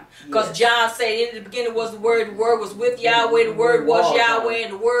among them? Because John said in the beginning was the Word was with Yahweh, the Word was Yahweh,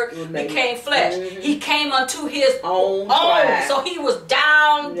 and the Word became flesh. He came unto his own. So he was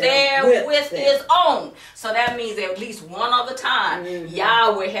down there with his own. So that means at least one other time,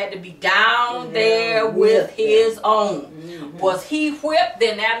 Yahweh had to be down there with his own. Was he whipped?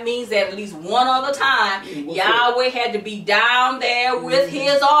 Then that means that at least one other time, Yahweh had to be down there with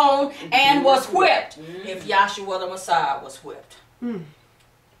his own and was whipped. If Yahshua the Messiah was whipped.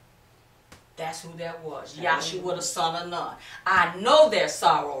 That's who that was. Yahshua the Son of Nun. I know their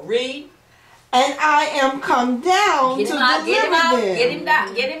sorrow. Read. And I am come down to deliver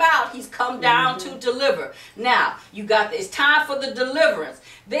them. Get him out. He's come down to deliver. Now, you got it's time for the deliverance.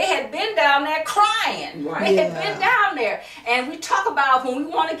 They had been down there crying. They had been down there. And we talk about, when we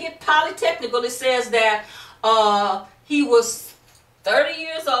want to get polytechnical, it says that he was 30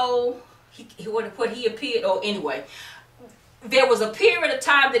 years old. He appeared, anyway. There was a period of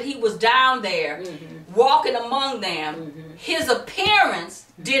time that he was down there walking among them. His appearance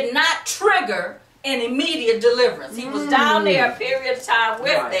did not trigger an immediate deliverance. He was down there a period of time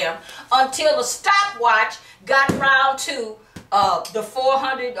with them until the stopwatch got round to the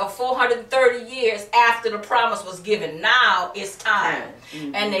 400 or 430 years after the promise was given. Now it's time.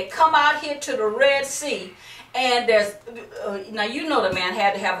 And they come out here to the Red Sea, and there's, now you know the man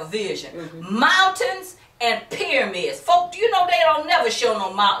had to have a vision. Mountains and pyramids. Folk, you know they don't never show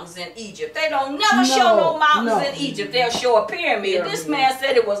no mountains in Egypt. They don't never show no mountains in Egypt. They'll show a pyramid. This man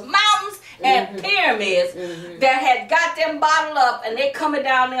said it was mountains and pyramids that had got them bottled up, and they coming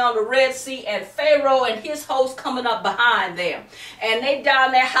down there on the Red Sea, and Pharaoh and his host coming up behind them. And they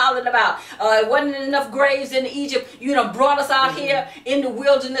down there hollering about, it wasn't enough graves in Egypt. You done brought us out here in the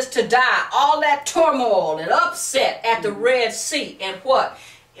wilderness to die. All that turmoil and upset at the Red Sea. And what?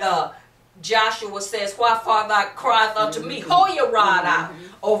 Joshua says, why Father crieth unto me, hold your rod out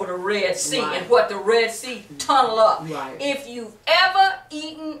over the Red Sea. And what the Red Sea tunnel up. If you've ever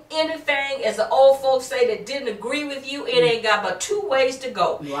eaten anything, as the old folks say, that didn't agree with you, it ain't got but two ways to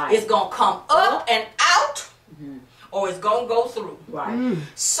go. It's going to come up and out, or it's going to go through.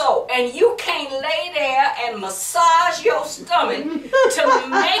 So, and you can't lay there and massage your stomach to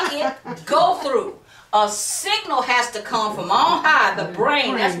make it go through. A signal has to come from on high, the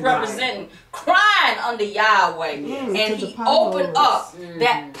brain, that's representing crying under Yahweh. And he opened up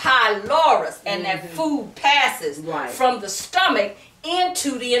that pylorus, and that food passes from the stomach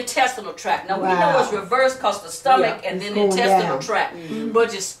into the intestinal tract. Now we know it's reversed because the stomach and then the intestinal tract.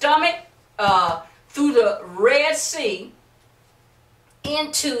 But your stomach through the Red Sea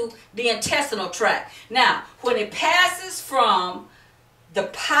into the intestinal tract. Now, when it passes from the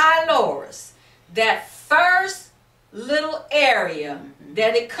pylorus, that first little area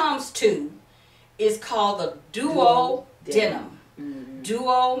that it comes to is called the duodenum.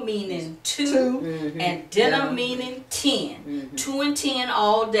 Duo meaning two, and denum meaning 10. 2 and 10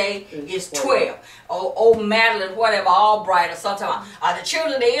 all day is 12. Old Madeline, whatever, Albright or something. The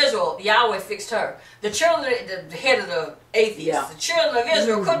children of Israel, Yahweh fixed her. The children, the head of the atheists, the children of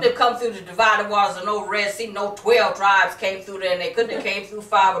Israel couldn't have come through the divided waters of no Red Sea. No 12 tribes came through there, and they couldn't have came through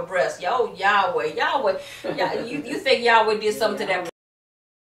 5 abreast. Yahweh, you think Yahweh did something to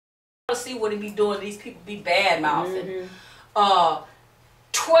that? See what he be doing. These people be bad mouthing.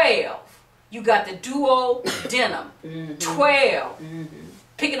 12. You got the duodenum. 12.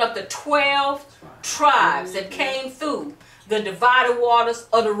 Picking up the 12 tribes that came through the divided waters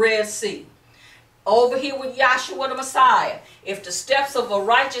of the Red Sea. Over here with Yahshua the Messiah. If the steps of a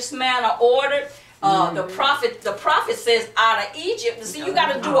righteous man are ordered, the prophet says, out of Egypt, see, you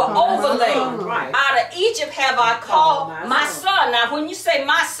got to do an overlay. Out of Egypt have I called my son. Now, when you say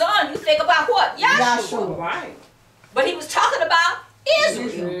my son, you think about what? Yahshua. But he was talking about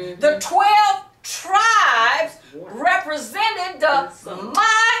Israel. The 12 tribes represented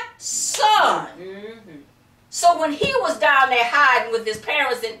my son. So when he was down there hiding with his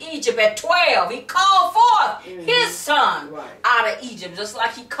parents in Egypt at 12, he called forth his son out of Egypt, just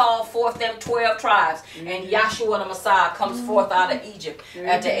like he called forth them 12 tribes. And Yahshua the Messiah comes forth out of Egypt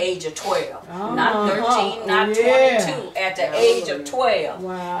at the age of 12. Not 13, not 22, at the age of 12.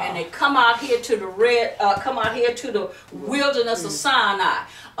 And they come out here to the wilderness of Sinai.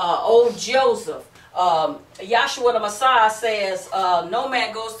 Old Joseph. Yahshua the Messiah says, no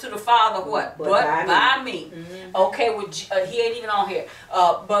man goes to the Father what? But by me. Okay, he ain't even on here.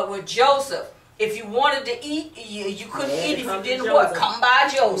 But with Joseph, if you wanted to eat, you couldn't eat if you didn't what? Come by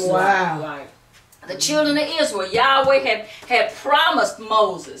Joseph. The children of Israel, Yahweh had promised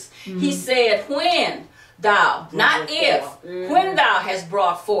Moses. He said, when thou, not if, when thou hast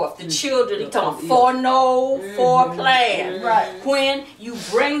brought forth the children, he talking foreknow, foreplan. When you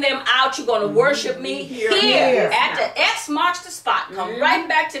bring them out, you're going to worship me here. At the X marks the spot. Come right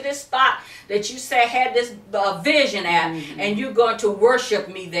back to this spot that you say had this vision at, and you're going to worship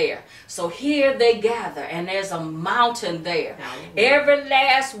me there. So here they gather, and there's a mountain there. Every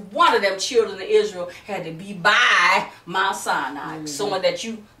last one of them children of Israel had to be by Mount Sinai, so that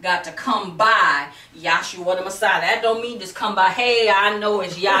you got to come by Yahshua the Messiah. That don't mean just come by, hey, I know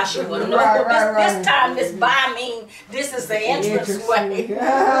it's Yahshua. No, this time this by mean this is the entrance way.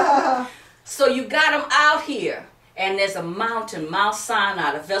 So you got them out here, and there's a mountain, Mount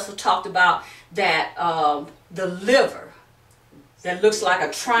Sinai. The vessel talked about that, the liver that looks like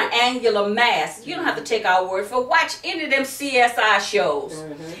a triangular mass. You don't have to take our word for it. Watch any of them CSI shows.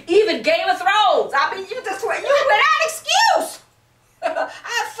 Even Game of Thrones. I mean, you without excuse. I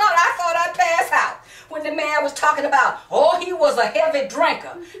thought I'd pass out when the man was talking about, oh, he was a heavy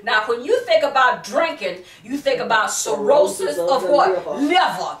drinker. Now, when you think about drinking, you think about cirrhosis of what?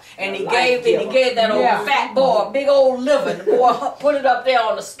 Liver. And he gave that old fat boy a big old liver. The boy put it up there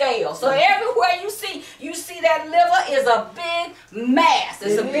on the scale. So everywhere you see that liver is a big mass.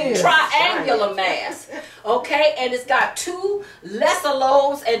 It's a big triangular mass. Okay? And it's got 2 lesser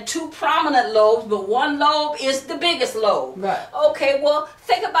lobes and 2 prominent lobes, but one lobe is the biggest lobe. Okay, well,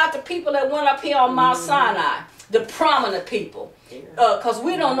 think about the people that went up here on Mount Sinai, the prominent people, because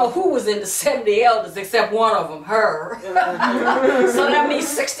we don't know who was in the 70 elders except one of them, her. So that means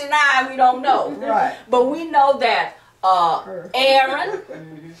 69, we don't know. But we know that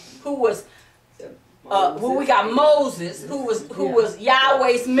Aaron, who was, we got Moses, who was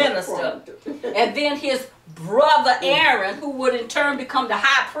Yahweh's minister, and then his brother Aaron, who would in turn become the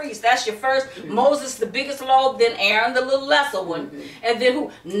high priest. That's your first. Moses, the biggest lobe, then Aaron, the little lesser one. And then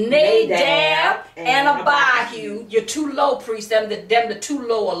who? Nadab and Abihu, your 2 low priests, them the 2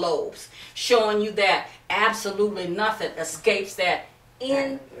 lower lobes, showing you that absolutely nothing escapes that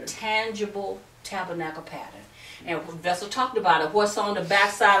intangible tabernacle pattern. And Vessel talked about it. What's on the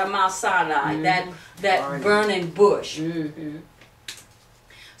backside of Mount Sinai? That burning bush.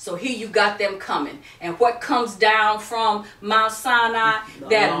 So here you got them coming. And what comes down from Mount Sinai?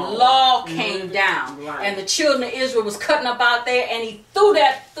 That law came down. Right. And the children of Israel was cutting up out there, and he threw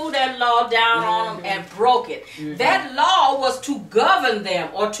that law down on them and broke it. That law was to govern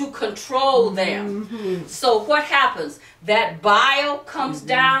them or to control them. So what happens? That bile comes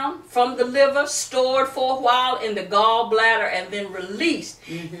down from the liver, stored for a while in the gallbladder, and then released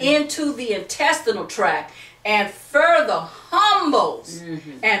into the intestinal tract, and further humbles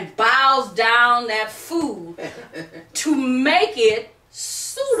and bows down that food to make it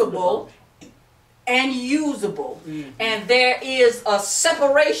suitable and usable. And there is a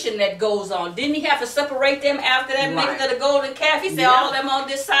separation that goes on. Didn't he have to separate them after that making of the golden calf? He said all of them on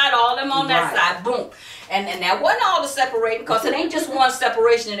this side, all of them on that side. Boom. And that wasn't all the separating, because it ain't just one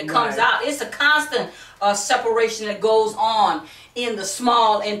separation and it comes out. It's a constant separation that goes on in the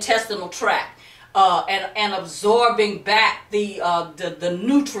small intestinal tract. And absorbing back the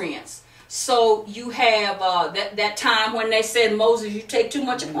nutrients. So you have that time when they said, Moses, you take too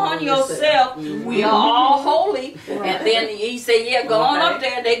much upon yourself. We are all holy. And then he said, yeah, go on up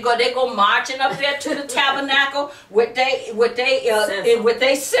there. They go marching up there to the tabernacle with they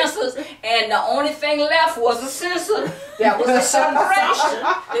censers, and the only thing left was a censer. That was a separation,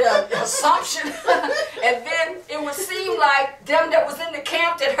 the assumption. And then it would seem like them that was in the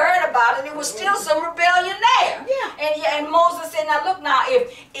camp that heard about it, it was still some rebellion there. And Moses said, now look now,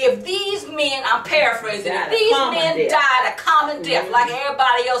 if these men, I'm paraphrasing, if these men died a common death like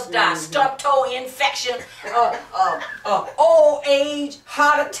everybody else died, stubbed toe infection, old age,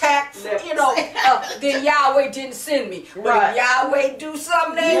 heart attack, then Yahweh didn't send me. But if Yahweh do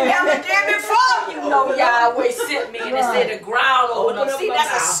something they never did before, Yahweh sent me. And it said the ground opened up. See,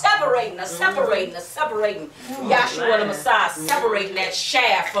 that's a separating. Yahshua the Messiah separating that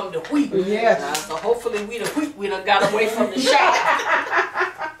shaft from the wheat. So hopefully we the wheat, we done got away from the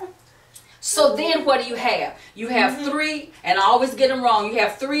shaft. So then what do you have? You have three, and I always get them wrong, you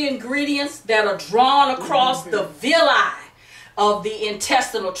have three ingredients that are drawn across the villi of the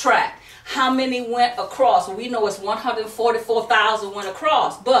intestinal tract. How many went across? Well, we know it's 144,000 went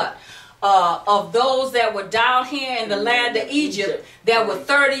across, but of those that were down here in the land of Egypt, that were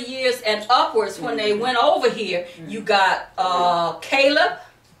 30 years and upwards when they went over here, you got Caleb,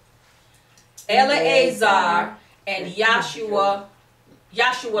 Eleazar, and Yahshua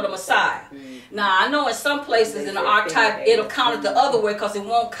the Messiah. Now, I know in some places in the archetype, it'll count it the other way because it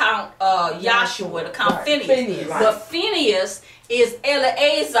won't count Yahshua, it'll count Phineas. But Phineas is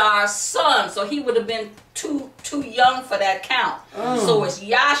Eleazar's son, so he would have been too young for that count. So it's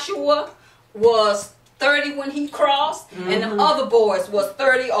Yahshua was 30 when he crossed, and the other boys was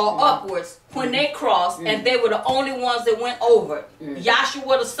 30 or upwards when they crossed, and they were the only ones that went over.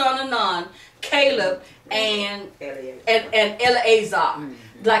 Yahshua the son of Nun, Caleb, and Eleazar.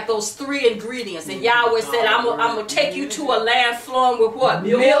 Like those three ingredients. And Yahweh said, I'm going to take you to a land flowing with what?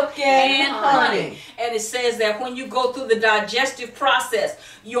 Milk and honey. And it says that when you go through the digestive process,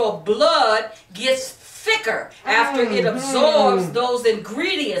 your blood gets thicker after it absorbs those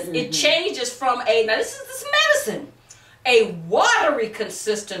ingredients. It changes from now this is medicine, a watery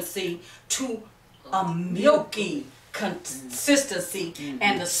consistency to a milky consistency,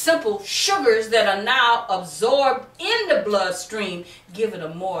 and the simple sugars that are now absorbed in the bloodstream give it a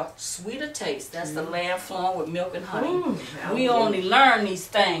more sweeter taste. That's the land flowing with milk and honey. We only learn these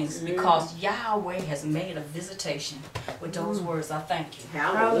things because Yahweh has made a visitation. With those words, I thank you.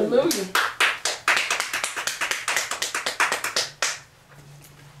 Hallelujah.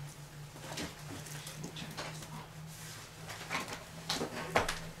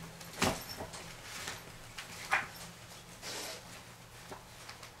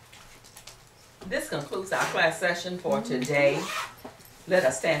 This concludes our class session for today. Let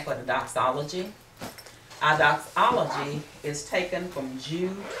us stand for the doxology. Our doxology is taken from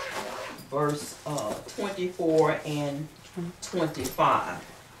Jude, verse 24 and 25.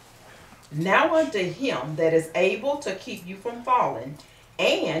 Now unto him that is able to keep you from falling,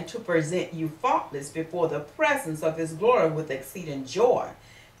 and to present you faultless before the presence of his glory with exceeding joy,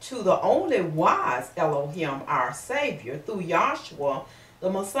 to the only wise Elohim our Savior, through Yahshua the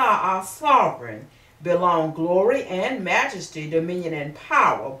Messiah, our sovereign, belong glory and majesty, dominion and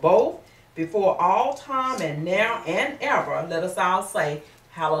power, both before all time and now and ever. Let us all say,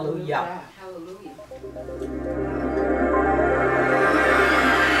 hallelujah. Hallelujah.